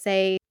why I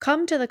say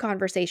come to the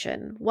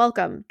conversation.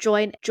 Welcome.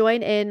 Join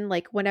in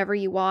like whenever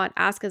you want.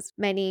 Ask as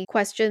many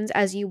questions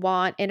as you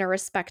want in a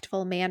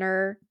respectful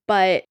manner.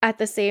 But at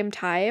the same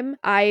time,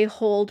 I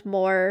hold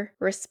more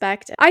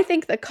respect. I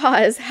think the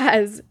cause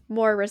has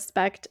more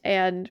respect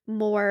and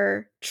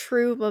more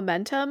true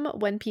momentum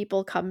when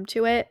people come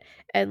to it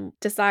and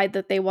decide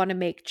that they want to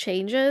make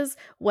changes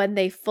when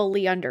they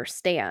fully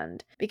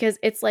understand. Because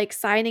it's like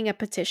signing a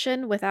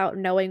petition without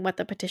knowing what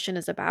the petition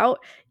is about.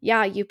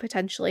 Yeah, you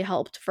potentially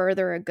helped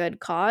further a good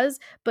cause,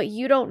 but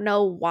you don't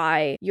know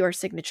why your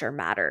signature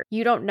mattered.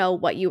 You don't know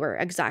what you were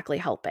exactly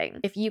helping.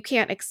 If you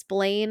can't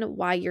explain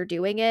why you're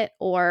doing it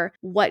or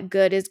what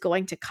good is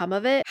going to come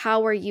of it,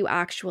 how are you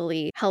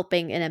actually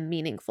helping in a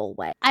meaningful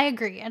way? I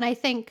agree. And I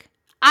think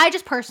I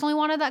just personally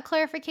wanted that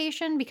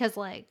clarification because,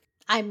 like,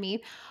 I'm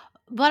me.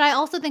 But I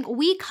also think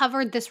we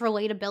covered this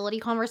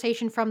relatability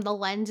conversation from the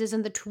lenses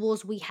and the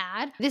tools we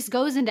had. This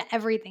goes into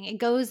everything. It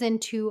goes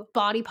into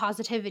body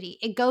positivity.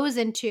 It goes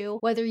into,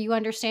 whether you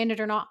understand it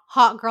or not,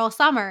 hot girl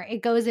summer.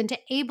 It goes into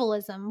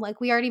ableism. Like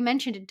we already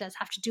mentioned, it does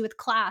have to do with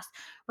class.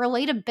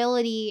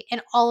 Relatability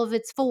in all of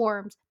its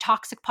forms,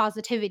 toxic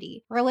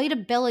positivity.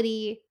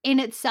 Relatability in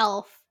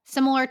itself,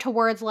 similar to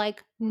words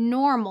like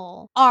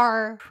normal,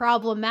 are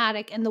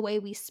problematic in the way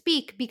we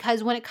speak,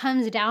 because when it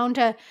comes down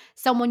to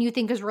someone you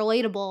think is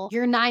relatable,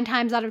 you're 9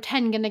 times out of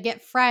 10 gonna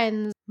get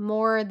friends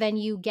more than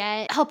you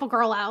get help a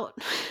girl out.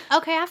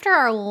 Okay, after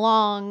our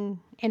long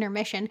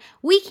intermission,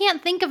 we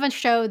can't think of a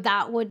show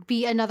that would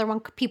be another one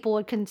people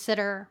would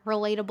consider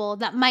relatable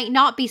that might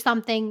not be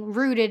something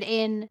rooted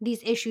in these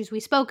issues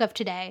we spoke of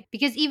today.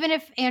 Because even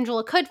if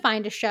Angela could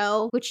find a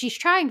show, which she's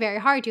trying very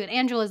hard to, and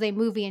Angela is a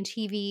movie and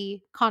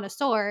TV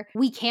connoisseur,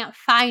 we can't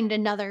find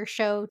another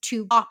show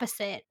to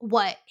opposite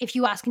what, if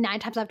you ask 9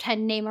 times out of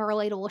 10, name a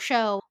relatable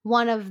show,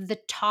 one of the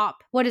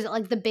top, what is it,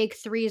 like the big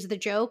 3 is the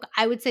joke?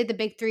 I would say the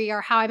big 3 are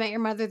How I Met Your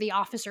Mother, The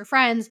Office, or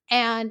Friends.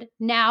 And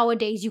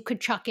nowadays you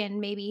could chuck in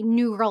maybe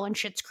New New Girl and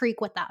Schitt's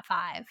Creek with that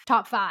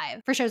top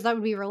 5 for shows that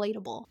would be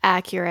relatable.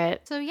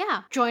 Accurate. So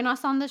yeah, join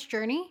us on this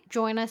journey.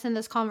 Join us in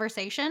this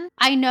conversation.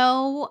 I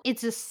know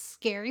it's a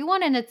scary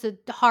one and it's a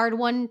hard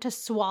one to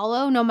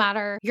swallow, no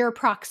matter your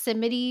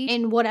proximity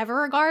in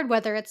whatever regard,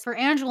 whether it's for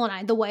Angela and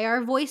I, the way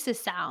our voices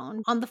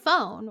sound on the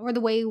phone, or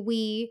the way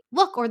we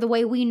look, or the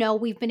way we know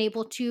we've been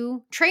able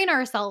to train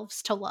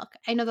ourselves to look.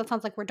 I know that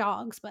sounds like we're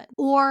dogs, but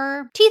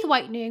or teeth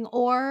whitening,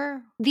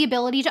 or the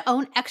ability to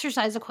own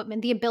exercise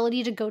equipment, the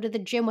ability to go to the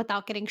gym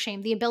without getting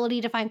shamed, the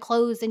ability to find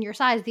clothes in your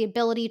size, the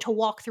ability to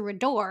walk through a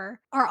door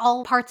are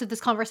all parts of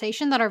this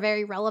conversation that are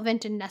very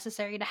relevant and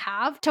necessary to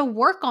have to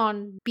work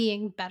on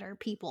being better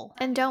people.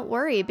 And don't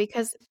worry,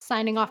 because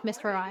signing off,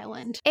 Miss Rhode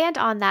Island. And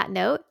on that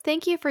note,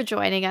 thank you for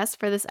joining us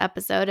for this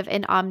episode of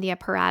In Omnia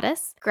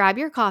Paratus. Grab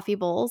your coffee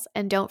bowls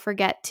and don't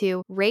forget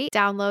to rate,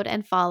 download,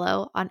 and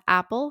follow on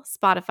Apple,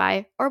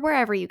 Spotify, or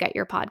wherever you get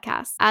your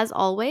podcasts. As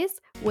always,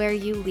 where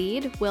you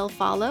lead will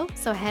follow,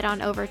 so head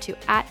on over to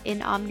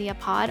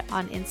 @InOmniaPod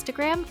on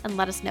Instagram and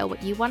let us know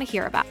what you want to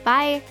hear about.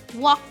 Bye!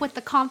 Walk with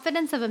the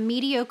confidence of a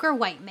mediocre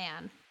white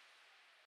man.